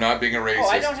 I'm not being a racist. Oh,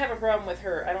 I don't have a problem with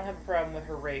her. I don't have a problem with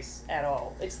her race at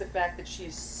all. It's the fact that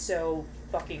she's so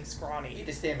fucking scrawny. You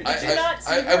just damn it. Did you not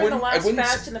see her in the wouldn't- I last wouldn't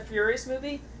Fast s- and the Furious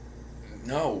movie?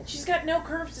 No, She's got no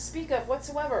curves to speak of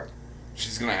whatsoever.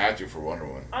 she's gonna have to for Wonder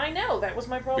Woman. I know, that was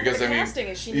my problem Because with the I mean, casting,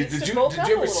 is she you- needs to bulk up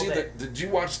a little bit. Did you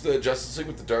watch the Justice League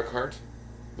with the Dark Heart,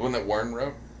 the one that Warren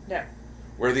wrote, No.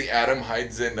 where the atom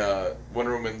hides in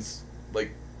Wonder Woman's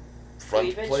like front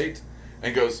Cleavage? plate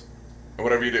and goes, and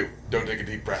whatever you do, don't take a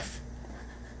deep breath.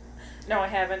 No, I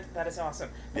haven't. That is awesome.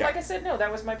 But Yeah. like I said, no,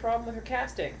 that was my problem with her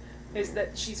casting, is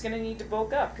that she's going to need to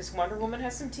bulk up, because Wonder Woman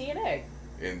has some TNA.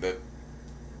 In the,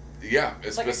 yeah, Like I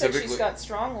said, specifically. she's got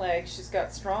strong legs, she's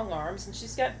got strong arms, and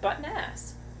she's got butt and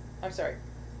ass. I'm sorry,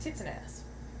 tits and ass.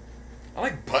 I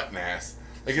like butt and ass.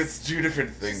 Like it's two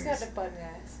different things. She's got a butt and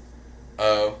ass.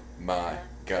 Oh my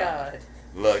god!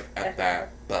 Look at that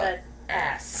butt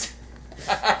ass.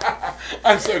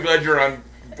 I'm so glad you're on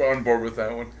board with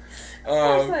that one.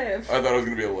 course I am. I thought I was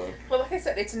gonna be alone. Well, like I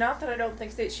said, it's not that I don't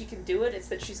think that she can do it, it's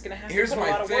that she's going to have Here's to put a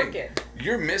my lot of work thing. in.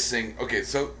 You're missing. Okay,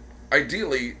 so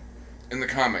ideally, in the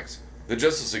comics, the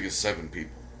Justice League is 7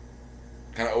 people.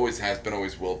 Kind of always has been,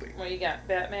 always will be. Well, you got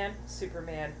Batman,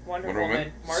 Superman, Wonder Wonder Woman,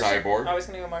 Woman, Martian. Cyborg. I was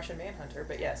going to go Martian Manhunter,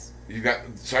 but yes. You got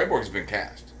Cyborg's been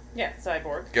cast. Yeah,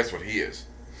 Cyborg. Guess what he is?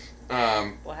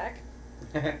 Black.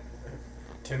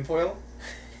 Tinfoil?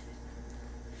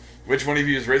 Which one of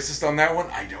you is racist on that one?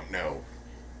 I don't know.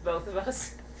 Both of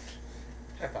us.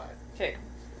 High five. Okay,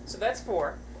 so that's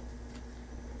 4.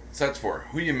 So that's 4.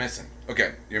 Who you missing?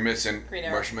 Okay, you're missing Green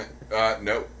Arrow. Martian.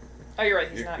 No, Oh, you're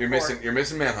right, he's not you're 4. missing. You're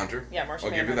missing Manhunter. Yeah, Martian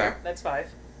I'll give you Manhunter. that. That's 5.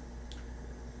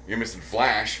 You're missing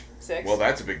Flash. 6. Well,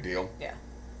 that's a big deal. Yeah.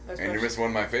 That's And you're Martian- missing one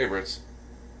of my favorites,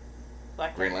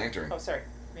 Black Green Lantern. Oh, sorry.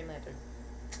 Green Lantern.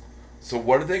 So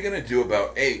what are they going to do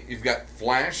about, you've got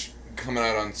Flash coming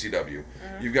out on CW.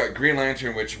 Mm-hmm. You've got Green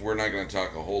Lantern, which we're not going to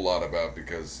talk a whole lot about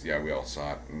because, yeah, we all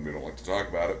saw it and we don't like to talk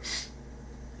about it.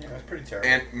 Yeah, it was pretty terrible.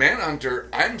 And Manhunter,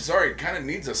 I'm sorry, kind of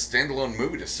needs a standalone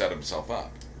movie to set himself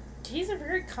up. He's a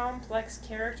very complex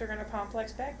character and a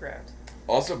complex background.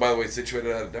 Also, by the way,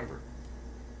 situated out of Denver.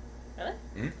 Really?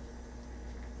 Hmm?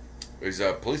 He's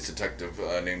a police detective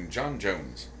named John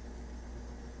Jones.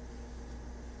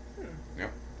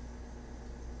 Yep.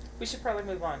 We should probably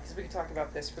move on, because we could talk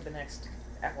about this for the next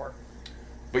hour.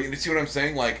 But you see what I'm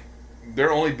saying? Like,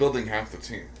 they're only building half the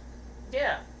team.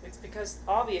 Yeah, it's because,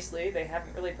 obviously, they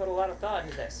haven't really put a lot of thought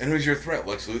into this. And who's your threat?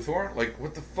 Lex Luthor? Like,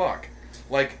 what the fuck?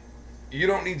 Like, you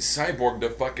don't need Cyborg to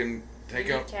fucking take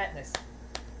You need out... Katniss.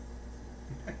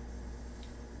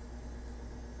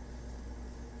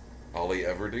 Ollie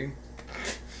Everdeen?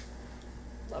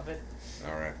 Love it.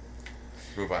 Alright.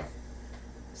 Move on.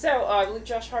 So, I believe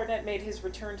Josh Hartnett made his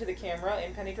return to the camera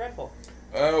in Penny Dreadful.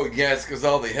 Oh, yes, because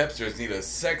all the hipsters need a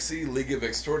sexy League of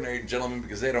Extraordinary Gentlemen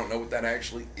because they don't know what that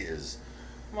actually is.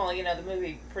 Well, you know, the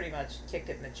movie pretty much kicked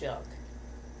it in the junk.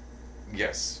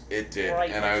 Yes, it did.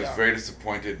 Right, and I was John. very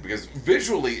disappointed because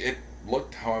visually it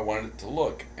looked how I wanted it to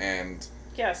look. And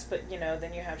Yes, but, you know,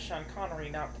 then you have Sean Connery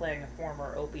not playing a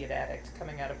former opiate addict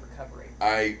coming out of recovery.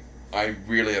 I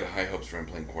really had high hopes for him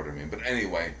playing Quartermain. But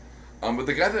anyway, but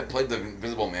the guy that played the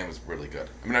Invisible Man was really good.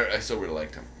 I mean, I still really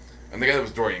liked him. And the guy that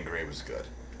was Dorian Gray was good.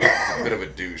 He was a bit of a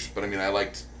douche, but I mean, I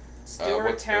liked...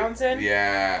 Stuart Townsend?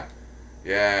 Yeah.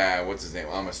 Yeah, what's his name?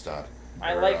 Amistad.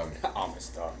 I Or, like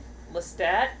Amistad.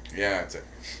 Lestat. yeah, that's it.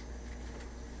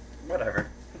 Whatever.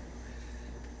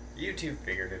 You two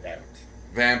figured it out.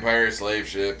 Vampire, slave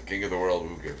ship, king of the world,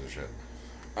 who gives a shit?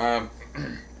 Oh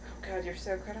god, you're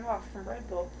so cut off from Red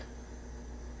Bull.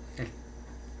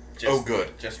 Just,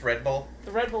 good. Just Red Bull?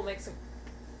 The Red Bull makes him...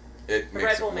 It The makes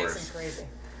Red it Bull makes worse. him crazy.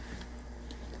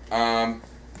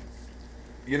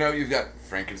 you know, you've got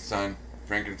Frankenstein,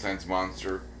 Frankenstein's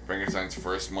monster, Frankenstein's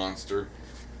first monster.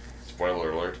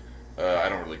 Spoiler alert. I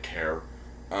don't really care.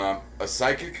 A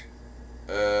psychic.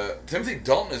 Timothy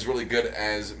Dalton is really good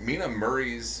as Mina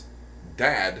Murray's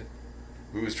dad,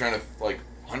 who was trying to like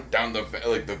hunt down the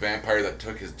vampire that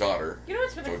took his daughter. You know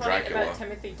what's really So funny Dracula. about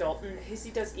Timothy Dalton is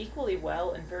he does equally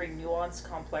well in very nuanced,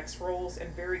 complex roles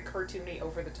and very cartoony,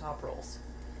 over-the-top roles.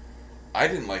 I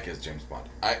didn't like his James Bond.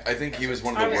 I think he was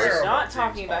one of I the was worst. not James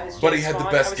talking about his Bond. But he James had the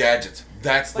Bond. best I was- gadgets.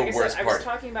 That's like the I worst said, I part. was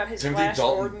talking about his Timothy Flash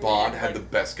Dalton Gordon Bond in, had like, the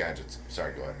best gadgets.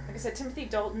 Sorry, go ahead. Like I said, Timothy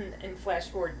Dalton in Flash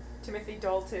Gordon, Timothy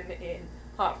Dalton in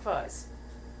Hot Fuzz.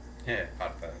 Yeah,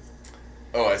 Hot Fuzz.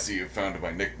 Oh, I see you found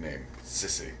my nickname,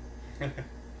 Sissy.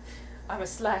 I'm a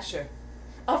slasher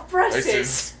of I breasts.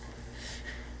 says,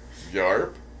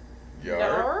 Yarp? Yarp?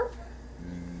 Narp.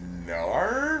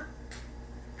 Narp?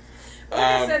 Like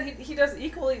I said, he does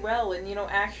equally well in,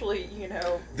 actually,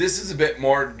 This is a bit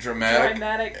more dramatic.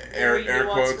 very Air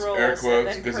nuanced quotes, roles, air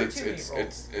quotes, and because then it's cartoony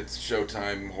roles. it's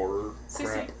Showtime horror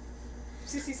crap.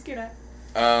 Sissy Skinner.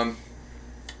 I'm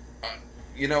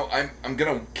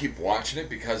gonna keep watching it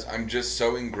because I'm just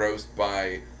so engrossed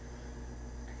by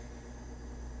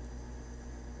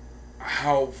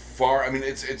how far. I mean,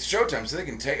 it's Showtime, so they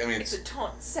can take. I mean, It's a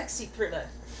taunt, sexy thriller.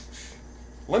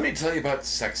 let me tell you about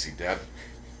Sexy, Deb.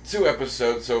 2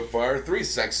 episodes so far, 3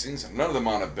 sex scenes, none of them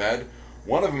on a bed.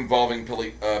 One of them involving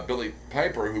Billy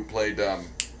Piper, who played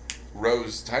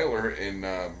Rose Tyler in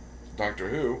Doctor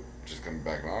Who, which is coming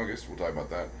back in August. We'll talk about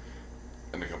that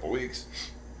in a couple weeks.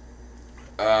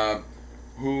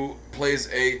 Who plays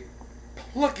a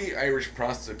plucky Irish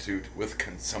prostitute with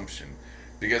consumption,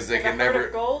 because they Like can a heart never.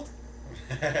 of gold.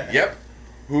 Yep.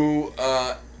 Who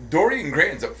Dorian Gray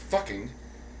ends up fucking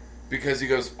because he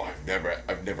goes, "Oh,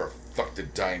 I've never fucked a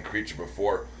dying creature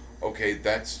before." Okay,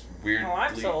 that's weird. Oh,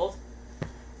 I'm sold.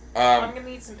 I'm Um, gonna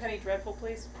need some Penny Dreadful,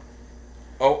 please.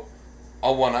 oh,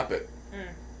 I'll one up it.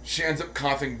 Mm. She ends up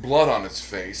coughing blood on his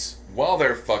face while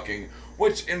they're fucking,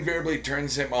 which invariably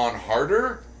turns him on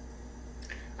harder.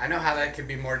 I know how that could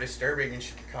be more disturbing, and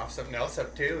she could cough something else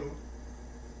up too.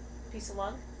 Piece of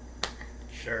lung.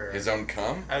 Sure. His own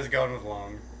cum. I was going with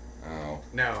long. Oh.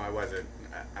 No, I wasn't.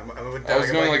 I would I was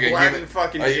going like blabbing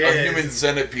fucking a jizz. human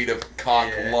centipede of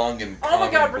cock, Yeah. lung, and Oh cum my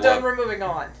god, and we're blood. done. We're moving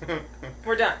on.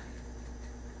 We're done.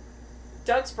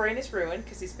 Doug's brain is ruined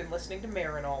because he's been listening to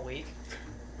Marin all week.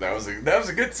 That was a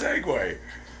good segue.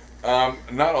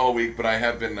 Not all week, but I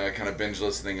have been kind of binge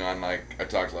listening on, like I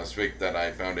talked last week, that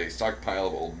I found a stockpile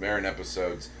of old Marin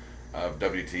episodes of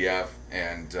WTF,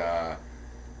 and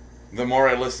the more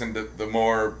I listened, the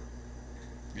more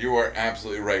you are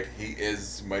absolutely right. He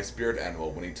is my spirit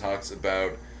animal when he talks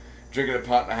about drinking a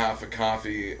pot and a half of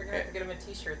coffee. We're gonna have to get him a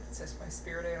T-shirt that says "My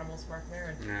Spirit Animal's Mark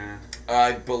Maron." Nah.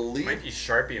 I believe. Might be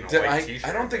Sharpie in a Did white T-shirt.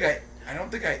 I don't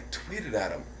think I tweeted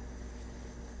at him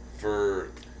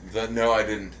for the. No, I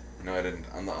didn't. No, I didn't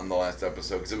on the last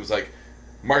episode, because it was like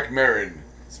Mark Maron,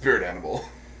 spirit animal.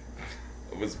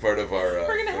 It was part of our.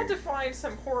 We're gonna have thing. to find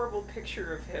some horrible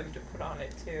picture of him to put on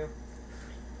it too.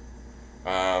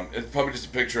 It's probably just a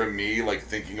picture of me, like,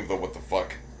 thinking of the what the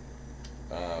fuck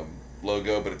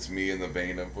logo, but it's me in the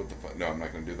vein of what the fuck. No, I'm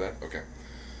not gonna do that. Okay.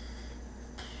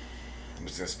 I'm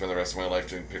just gonna spend the rest of my life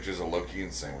doing pictures of Loki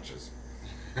and sandwiches.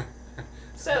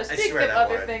 So, I speaking swear of that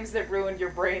other would. things that ruined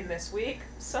your brain this week,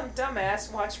 some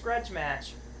dumbass watched Grudge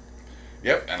Match.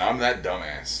 Yep, and I'm that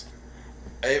dumbass.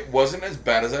 It wasn't as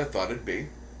bad as I thought it'd be.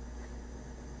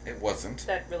 It wasn't.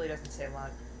 That really doesn't say a lot.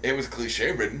 It was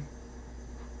cliche ridden.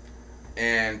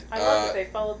 And I love that they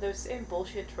followed those same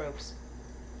bullshit tropes.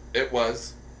 it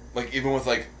was. Like, even with,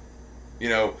 like,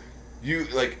 you,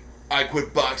 like, I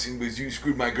quit boxing because you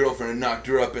screwed my girlfriend and knocked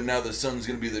her up, and now the son's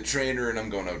going to be the trainer, and I'm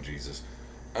going, oh, Jesus.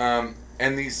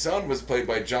 And the son was played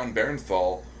by John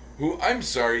Barenthal, who, I'm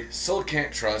sorry, still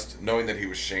can't trust, knowing that he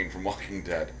was Shane from Walking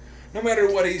Dead. No matter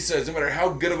what he says, no matter how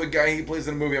good of a guy he plays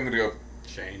in a movie, I'm going to go,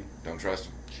 Shane. don't trust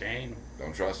him. Shane.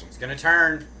 Don't trust him. It's gonna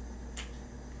turn.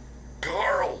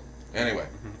 Carl! Anyway.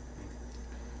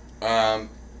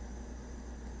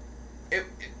 It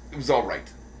was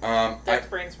alright. Doug's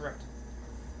brain's ruined.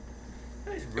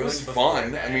 It was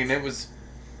fun. I mean, it was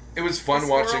fun The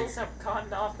watching. squirrels have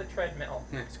gotten off the treadmill.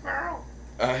 Squirrel.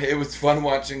 It was fun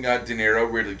watching De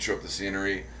Niro really chew up the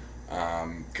scenery,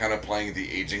 kind of playing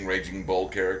the aging Raging Bull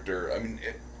character. I mean,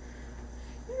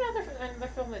 Another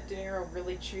film that De Niro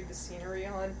really chewed the scenery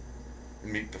on,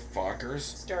 Meet the Fockers.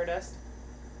 Stardust.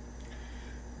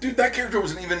 Dude, that character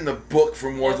wasn't even in the book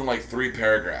for more than like 3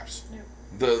 paragraphs. No.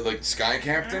 The Sky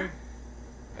Captain,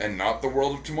 and not the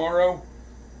World of Tomorrow.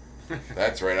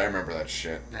 That's right, I remember that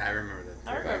shit. Nah, I remember that.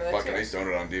 I remember that Fucking, too. I used to own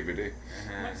it on DVD.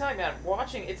 What am I talking about?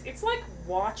 Watching. It's like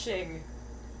watching.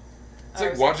 It's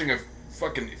like watching a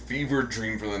fucking fever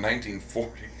dream from the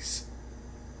 1940s.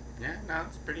 Yeah, no,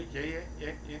 it's pretty.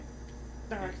 Yeah.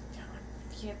 I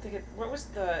can't think of what was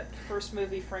the first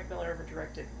movie Frank Miller ever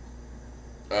directed.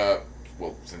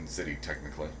 Well, Sin City,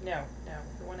 technically. No,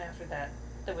 the one after that.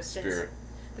 That was Spirit.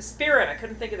 The Spirit. I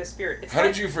couldn't think of The Spirit. It's How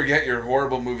like, did you forget your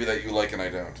horrible movie that you like and I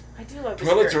don't? I do love The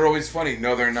Toilets Spirit. are always funny.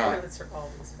 No, they're not. Toilets are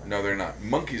always fun. No, they're not.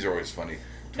 Monkeys are always funny.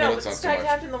 No, Toilets but not so Sky much.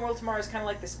 Captain: The World Tomorrow is kind of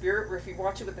like The Spirit, where if you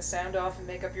watch it with the sound off and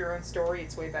make up your own story,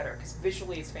 it's way better because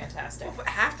visually it's fantastic. Well,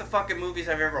 half the fucking movies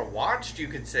I've ever watched, you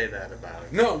could say that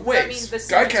about. No, wait. I mean, the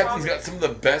Sky cinematography- Captain's got some of the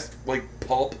best, like,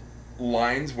 pulp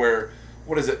lines where,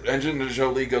 what is it, Angelina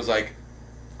Jolie goes like,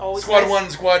 Always Squad nice- 1,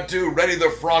 Squad 2, ready the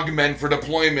frogmen for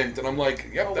deployment. And I'm like,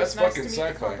 yep, always that's nice fucking to meet the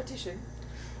sci-fi. competition.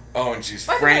 Oh, and she's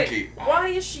By the Frankie. way, why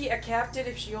is she a captain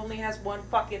if she only has one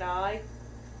fucking eye?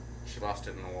 She lost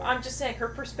it in the war. I'm just saying, her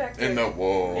perspective. In the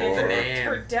war. In the name.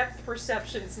 Her depth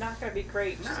perception is not going to be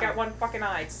great. She's No. got one fucking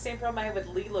eye. It's the same problem I have with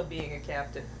Leela being a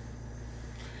captain.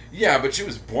 Yeah, but she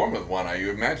was born with one eye. You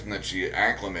imagine that she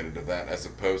acclimated to that as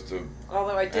opposed to...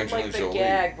 Although I did Angelina like the Jolie.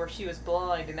 gag where she was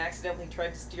blind and accidentally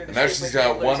tried to steer the Now ship she's with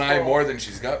got Hitler's one eye bowl. more than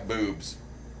she's got boobs.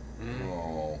 Mm.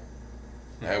 Oh.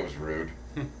 That was rude.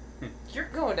 You're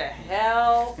going to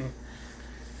hell.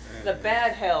 The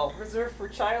bad hell, reserved for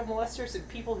child molesters and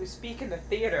people who speak in the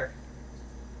theater.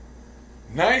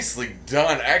 Nicely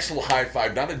done. Actual high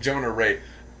five. Not a Jonah Ray.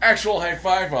 Actual high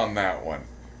five on that one.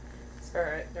 It's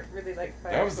alright. I really like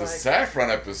That was the Firefly. Saffron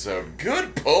episode.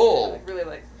 Good pull. I really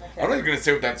like. Okay. I'm not even going to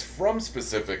say what that's from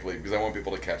specifically because I want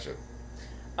people to catch it.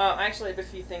 I actually have a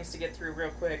few things to get through real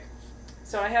quick.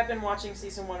 So I have been watching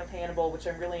season 1 of Hannibal, which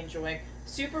I'm really enjoying.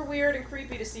 Super weird and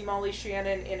creepy to see Molly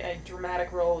Shannon in a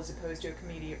dramatic role as opposed to a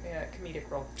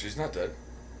comedic role. She's not dead.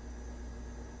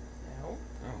 No.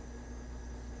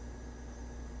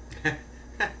 Oh.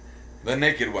 The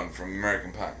naked one from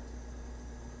American Pie.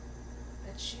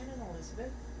 That's Shannon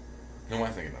Elizabeth. Who am I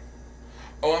thinking of?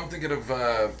 Oh, I'm thinking of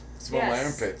Smell My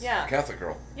Yes, Armpits. yeah. Catholic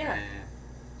girl. Yeah.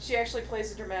 She actually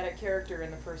plays a dramatic character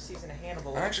in the first season of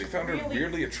Hannibal. I actually found her Really-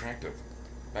 weirdly attractive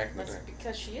back in the That's day.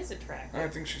 because she is attractive. I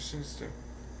think she seems to.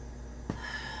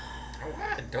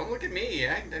 What? Don't look at me.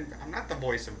 I'm not the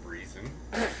voice of reason.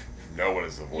 No one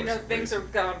is the voice You know, of things reason.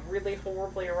 have gone really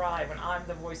horribly awry when I'm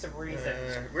the voice of reason.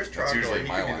 Where's That's Trogdor? usually He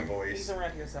my could be line. the He's voice.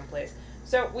 around here someplace.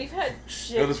 So we've had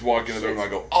shit. He'll just walk in the door and I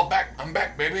go, I'm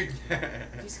back, baby.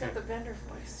 He's got the Bender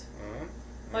voice. Uh-huh.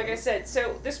 Like I said,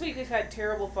 so this week we've had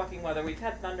terrible fucking weather. We've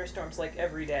had thunderstorms like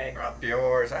every day. Up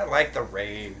yours. I like the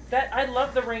rain. That I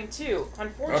love the rain too.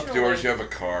 Unfortunately, Up yours, you have a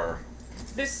car.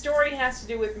 this story has to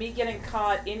do with me getting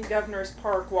caught in Governor's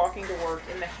Park walking to work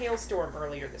in the hailstorm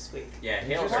earlier this week. Yeah,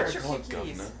 hail hail Watch hurts. your Call it keys.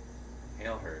 governor.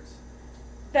 Hail hurts.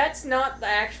 That's not the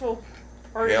actual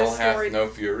part Hail of the story. hath no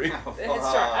fury. The head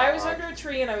start. I was under a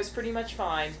tree and I was pretty much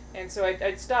fine, and so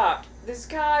I'd stopped. This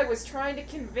guy was trying to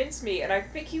convince me, and I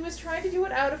think he was trying to do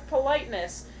it out of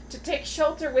politeness, to take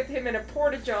shelter with him in a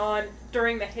porta-john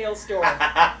during the hailstorm.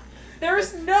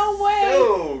 There's no way.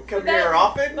 So, for come that- here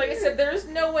often? Like I said, there's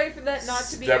no way for that not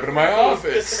to be. Step into my creepy.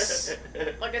 office.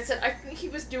 Like I said, I think he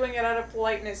was doing it out of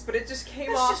politeness, but it just came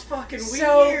That's off just fucking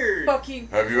so weird. fucking.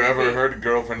 Have you ever creepy. heard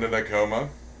girlfriend in a coma?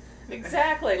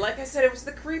 Exactly. Like I said, it was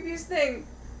the creepiest thing.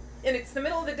 And it's the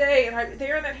middle of the day, and I'm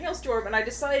there in that hailstorm, and I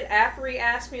decided after he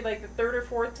asked me like the third or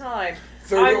fourth time,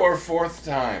 Third or fourth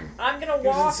time. I'm gonna He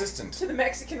was walk insistent. to the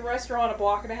Mexican restaurant a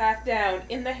block and a half down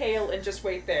in the hail and just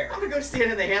wait there. I'm gonna go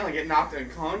stand in the hail and get knocked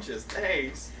unconscious.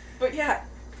 Thanks. But yeah,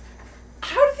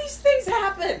 how do these things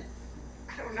happen?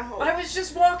 I don't know. I was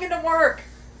just walking to work.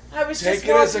 I was Take just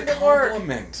it as a walking to work.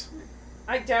 compliment.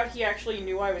 I doubt he actually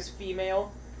knew I was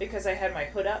female because I had my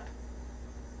hood up.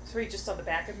 So he just saw the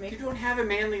back of You me. don't have a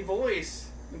manly voice.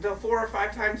 The 4 or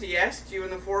 5 times he asked you,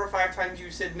 and the 4 or 5 times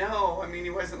you said no. I mean, he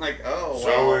wasn't like, oh,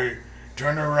 well. Zoe,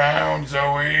 turn around,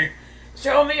 Zoe.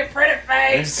 Show me a pretty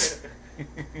face.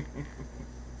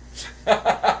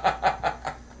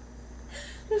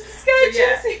 This guy So,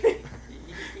 yeah. chasing me.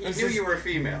 He This knew is you were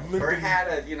female, or limping. had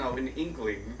an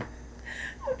inkling.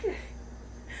 Okay.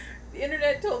 The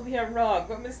internet told me I'm wrong.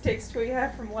 What mistakes do we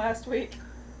have from last week?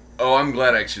 Oh, I'm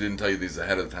glad I actually didn't tell you these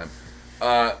ahead of time.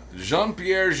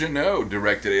 Jean-Pierre Jeunet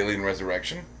directed Alien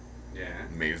Resurrection. Yeah.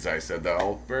 Me, as I said that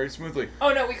all very smoothly.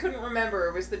 Oh no, we couldn't remember.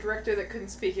 It was the director that couldn't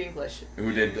speak English.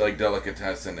 Who did like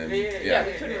Delicatessen and Yeah,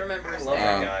 we couldn't remember I his love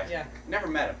name. that guy. Yeah. Never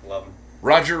met him. Love him.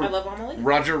 Roger I love Amelie.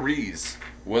 Roger Rees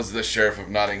was the sheriff of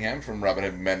Nottingham from Robin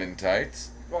Hood Men in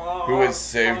Tights, who Who was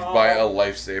saved by a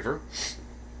lifesaver.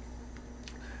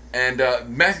 And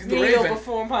Matthew the Kneel Raven.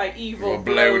 before my evil Well,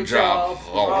 blowjob.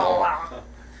 blowjob.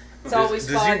 It's always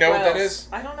Does he five know what that wells. is?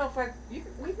 I don't know if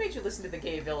we've made you listen to the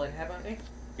gay villain, haven't we?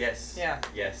 Yes. Yeah.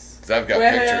 Yes. 'Cause I've got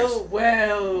pictures.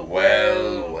 Well.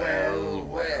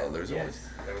 There's always. Yes.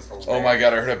 That was hilarious. Oh my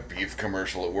god, I heard a beef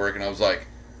commercial at work and I was like,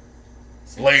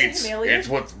 Plates, it's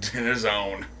what's dinner's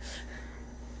on.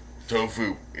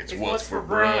 Tofu, it's what's for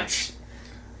brunch.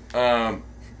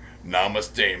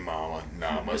 Namaste, mama.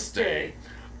 Namaste.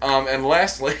 And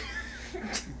lastly,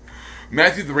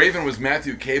 Matthew the Raven was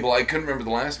Matthew Cable. I couldn't remember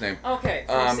the last name. Okay,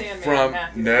 from Sandman.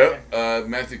 Matthew the Raven.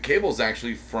 Matthew Cable's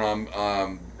actually from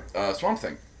Swamp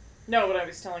Thing. No, but I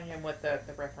was telling him what the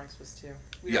reference was to.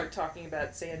 We Yeah. were talking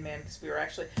about Sandman because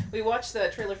we watched the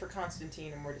trailer for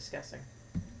Constantine and we're discussing.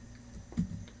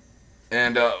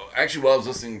 And actually, while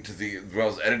I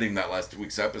was editing that last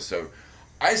week's episode,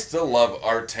 I still love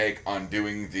our take on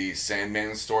doing the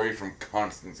Sandman story from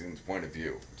Constantine's point of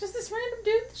view. Just this random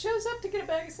dude that shows up to get a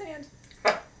bag of sand.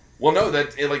 Well, no,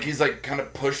 he's like kind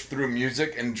of pushed through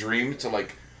music and dreams to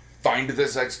like find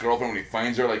this ex-girlfriend. When he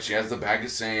finds her, like she has the bag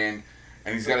of sand,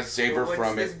 and he's got to save her from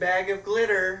What's this it. bag of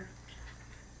glitter?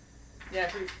 Yeah.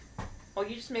 Well,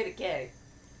 you just made it gay.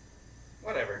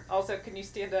 Whatever. Also, can you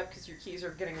stand up because your keys are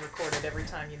getting recorded every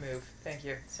time you move? Thank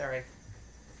you. Sorry.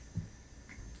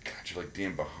 God, you're like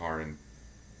Dean Bahar in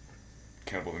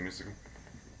Cannibal the Musical.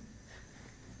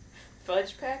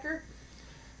 Fudge Packer?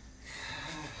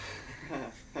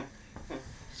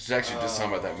 She's actually just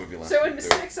talking about that movie last So week, in too.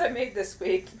 mistakes I made this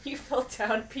week, you fell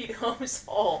down Pete Holmes'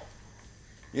 hole.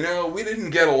 You know, we didn't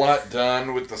get a lot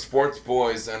done with the Sports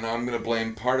Boys, and I'm going to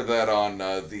blame part of that on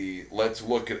the Let's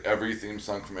Look at Every theme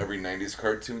song from every 90s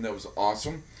cartoon. That was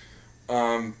awesome.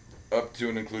 Up to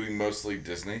and including mostly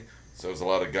Disney. So there's a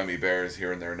lot of Gummy Bears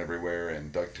here and there and everywhere,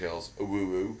 and DuckTales,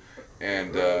 woo-woo,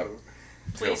 and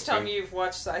Please tell Tailspin. me you've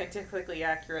watched scientifically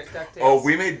accurate DuckTales. Oh,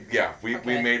 we made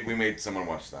Okay. we made someone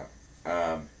watch that.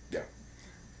 Yeah.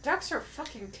 Ducks are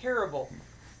fucking terrible.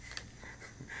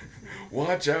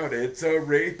 Watch out, it's a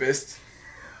rapist.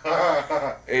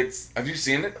 Have you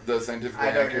seen it? The scientifically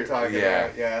I know what accurate? you're talking yeah.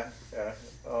 about. Yeah.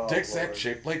 Oh, Dick sack Lord.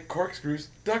 shaped like corkscrews,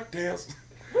 DuckTales.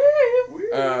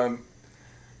 Woo!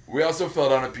 We also fell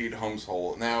down a Pete Holmes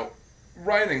hole. Now,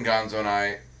 Ryan and Gonzo and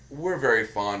I, we're very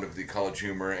fond of the College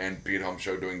Humor and Pete Holmes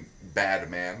show doing Bad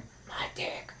Man. My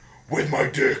dick. With my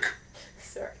dick.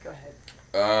 Sorry, go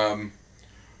ahead.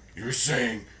 You're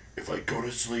saying if I go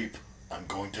to sleep, I'm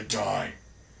going to die.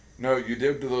 No, you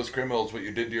did to those criminals what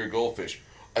you did to your goldfish.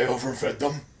 I overfed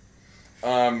them.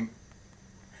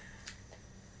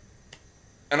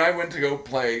 And I went to go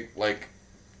play, like,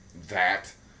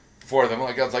 that for them.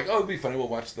 Like, I was like, oh, it'd be funny, we'll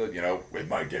watch the, with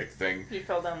my dick thing. You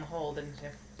fell down the hole, didn't you?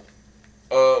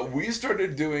 We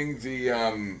started doing the,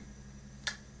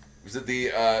 was it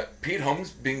the, Pete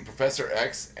Holmes being Professor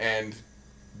X and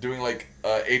doing, like,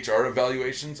 HR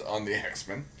evaluations on the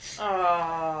X-Men.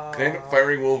 Oh. They end up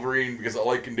firing Wolverine because all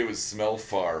I can do is smell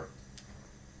far.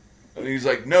 And he's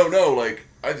like, no, like,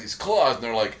 I have these claws. And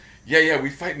they're like, yeah, we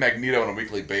fight Magneto on a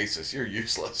weekly basis. You're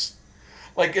useless.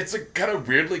 Like, it's a kind of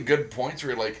weirdly good points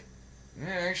where you're like, yeah,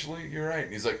 actually, you're right.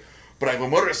 And he's like, but I have a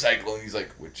motorcycle. And he's like,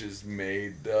 which is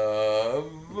made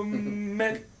of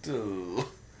metal.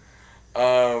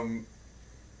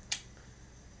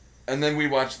 And then we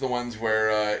watch the ones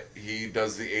where he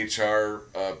does the HR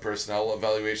personnel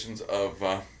evaluations of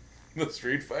the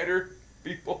Street Fighter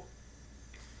people.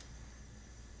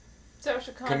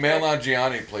 Social contract. Kumail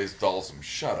Nanjiani plays Dalsum.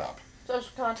 Shut up. Social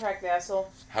contract,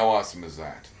 asshole. How awesome is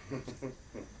that?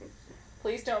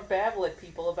 Please don't babble at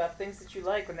people about things that you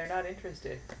like when they're not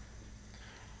interested.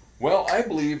 Well, I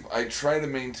believe I try to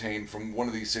maintain from one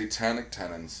of these satanic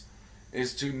tenets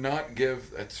is to not give...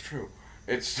 That's true.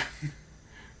 It's...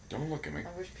 Don't look at me.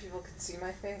 I wish people could see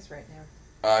my face right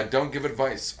now. Don't give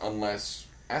advice unless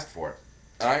asked for it.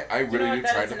 I You know really what? do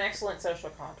That try is an to... excellent social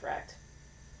contract.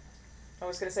 I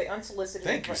was going to say unsolicited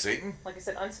Thank you, advice. Satan. Like I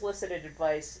said, unsolicited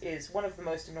advice is one of the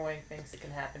most annoying things that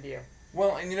can happen to you.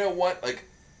 Well, and you know what? Like,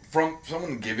 from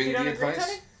someone giving You don't the agree, advice...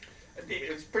 Tony?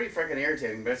 It's pretty freaking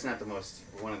irritating, but it's not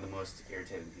one of the most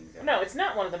irritating things ever. No, it's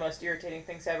not one of the most irritating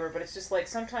things ever, but it's just like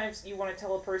sometimes you want to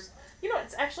tell a person... You know,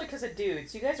 it's actually because of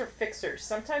dudes. You guys are fixers.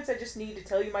 Sometimes I just need to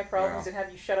tell you my problems Yeah. and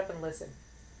have you shut up and listen.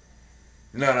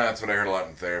 No, that's what I heard a lot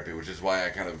in therapy, which is why I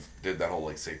kind of did that whole,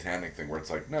 like, satanic thing where it's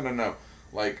like, no.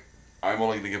 Like, I'm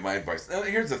only going to give my advice. Now,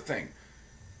 here's the thing.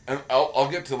 And I'll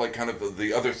get to, like, kind of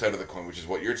the other side of the coin, which is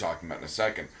what you're talking about in a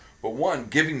second. But one,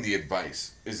 giving the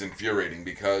advice is infuriating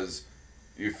because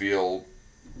you feel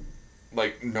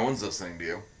like no one's listening to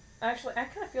you. Actually, I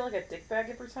kind of feel like a dickbag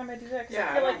every time I do that. Cause Yeah,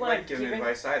 I feel like don't when like I'm giving giving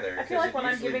advice either. I feel like when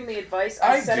I'm giving the advice,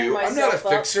 I I'm setting do. I'm myself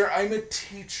not a fixer. I'm a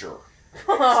teacher.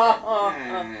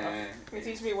 You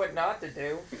teach me what not to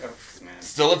do. Oh, man.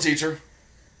 Still a teacher.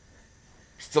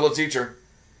 Still a teacher.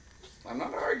 I'm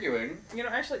not arguing. You know,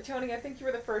 actually, Tony, I think you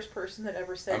were the first person that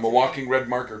ever said I'm to a me- walking red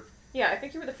marker. Yeah, I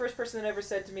think you were the first person that ever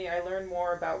said to me, I learn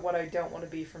more about what I don't want to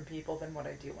be from people than what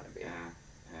I do want to be.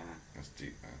 Yeah. That's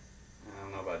deep, man. I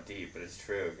don't know about deep, but it's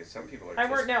true because some people are I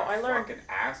just learn fucking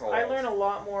assholes. I learn a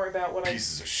lot more about what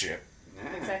Pieces of shit.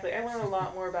 Yeah. Exactly. I learn a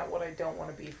lot more about what I don't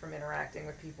want to be from interacting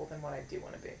with people than what I do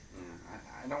want to be.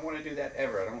 Yeah, I don't want to do that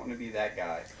ever. I don't want to be that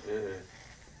guy. Ugh.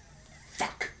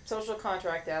 Fuck. Social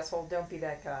contract, asshole. Don't be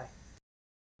that guy.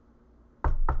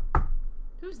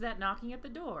 Who's that knocking at the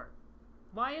door?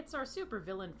 Why, it's our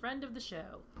supervillain friend of the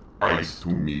show. Nice to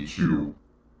meet you.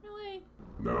 Really?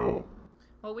 No,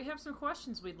 Well, we have some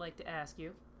questions we'd like to ask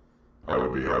you. I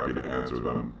would be happy to answer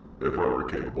them if I were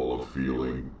capable of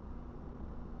feeling.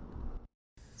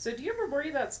 So do you ever worry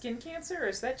about skin cancer, or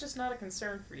is that just not a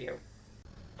concern for you?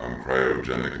 I'm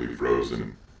cryogenically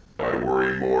frozen. I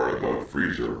worry more about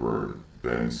freezer burn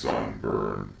than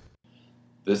sunburn.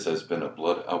 This has been a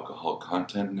Blood Alcohol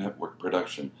Content Network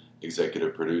production.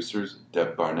 Executive producers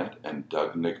Deb Barnett and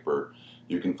Doug Nickbert.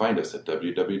 You can find us at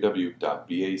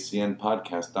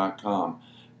www.bacnpodcast.com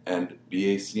and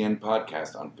BACN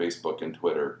Podcast on Facebook and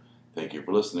Twitter. Thank you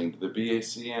for listening to the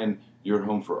BACN, your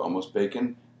home for Almost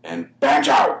Bacon and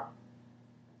Banjo!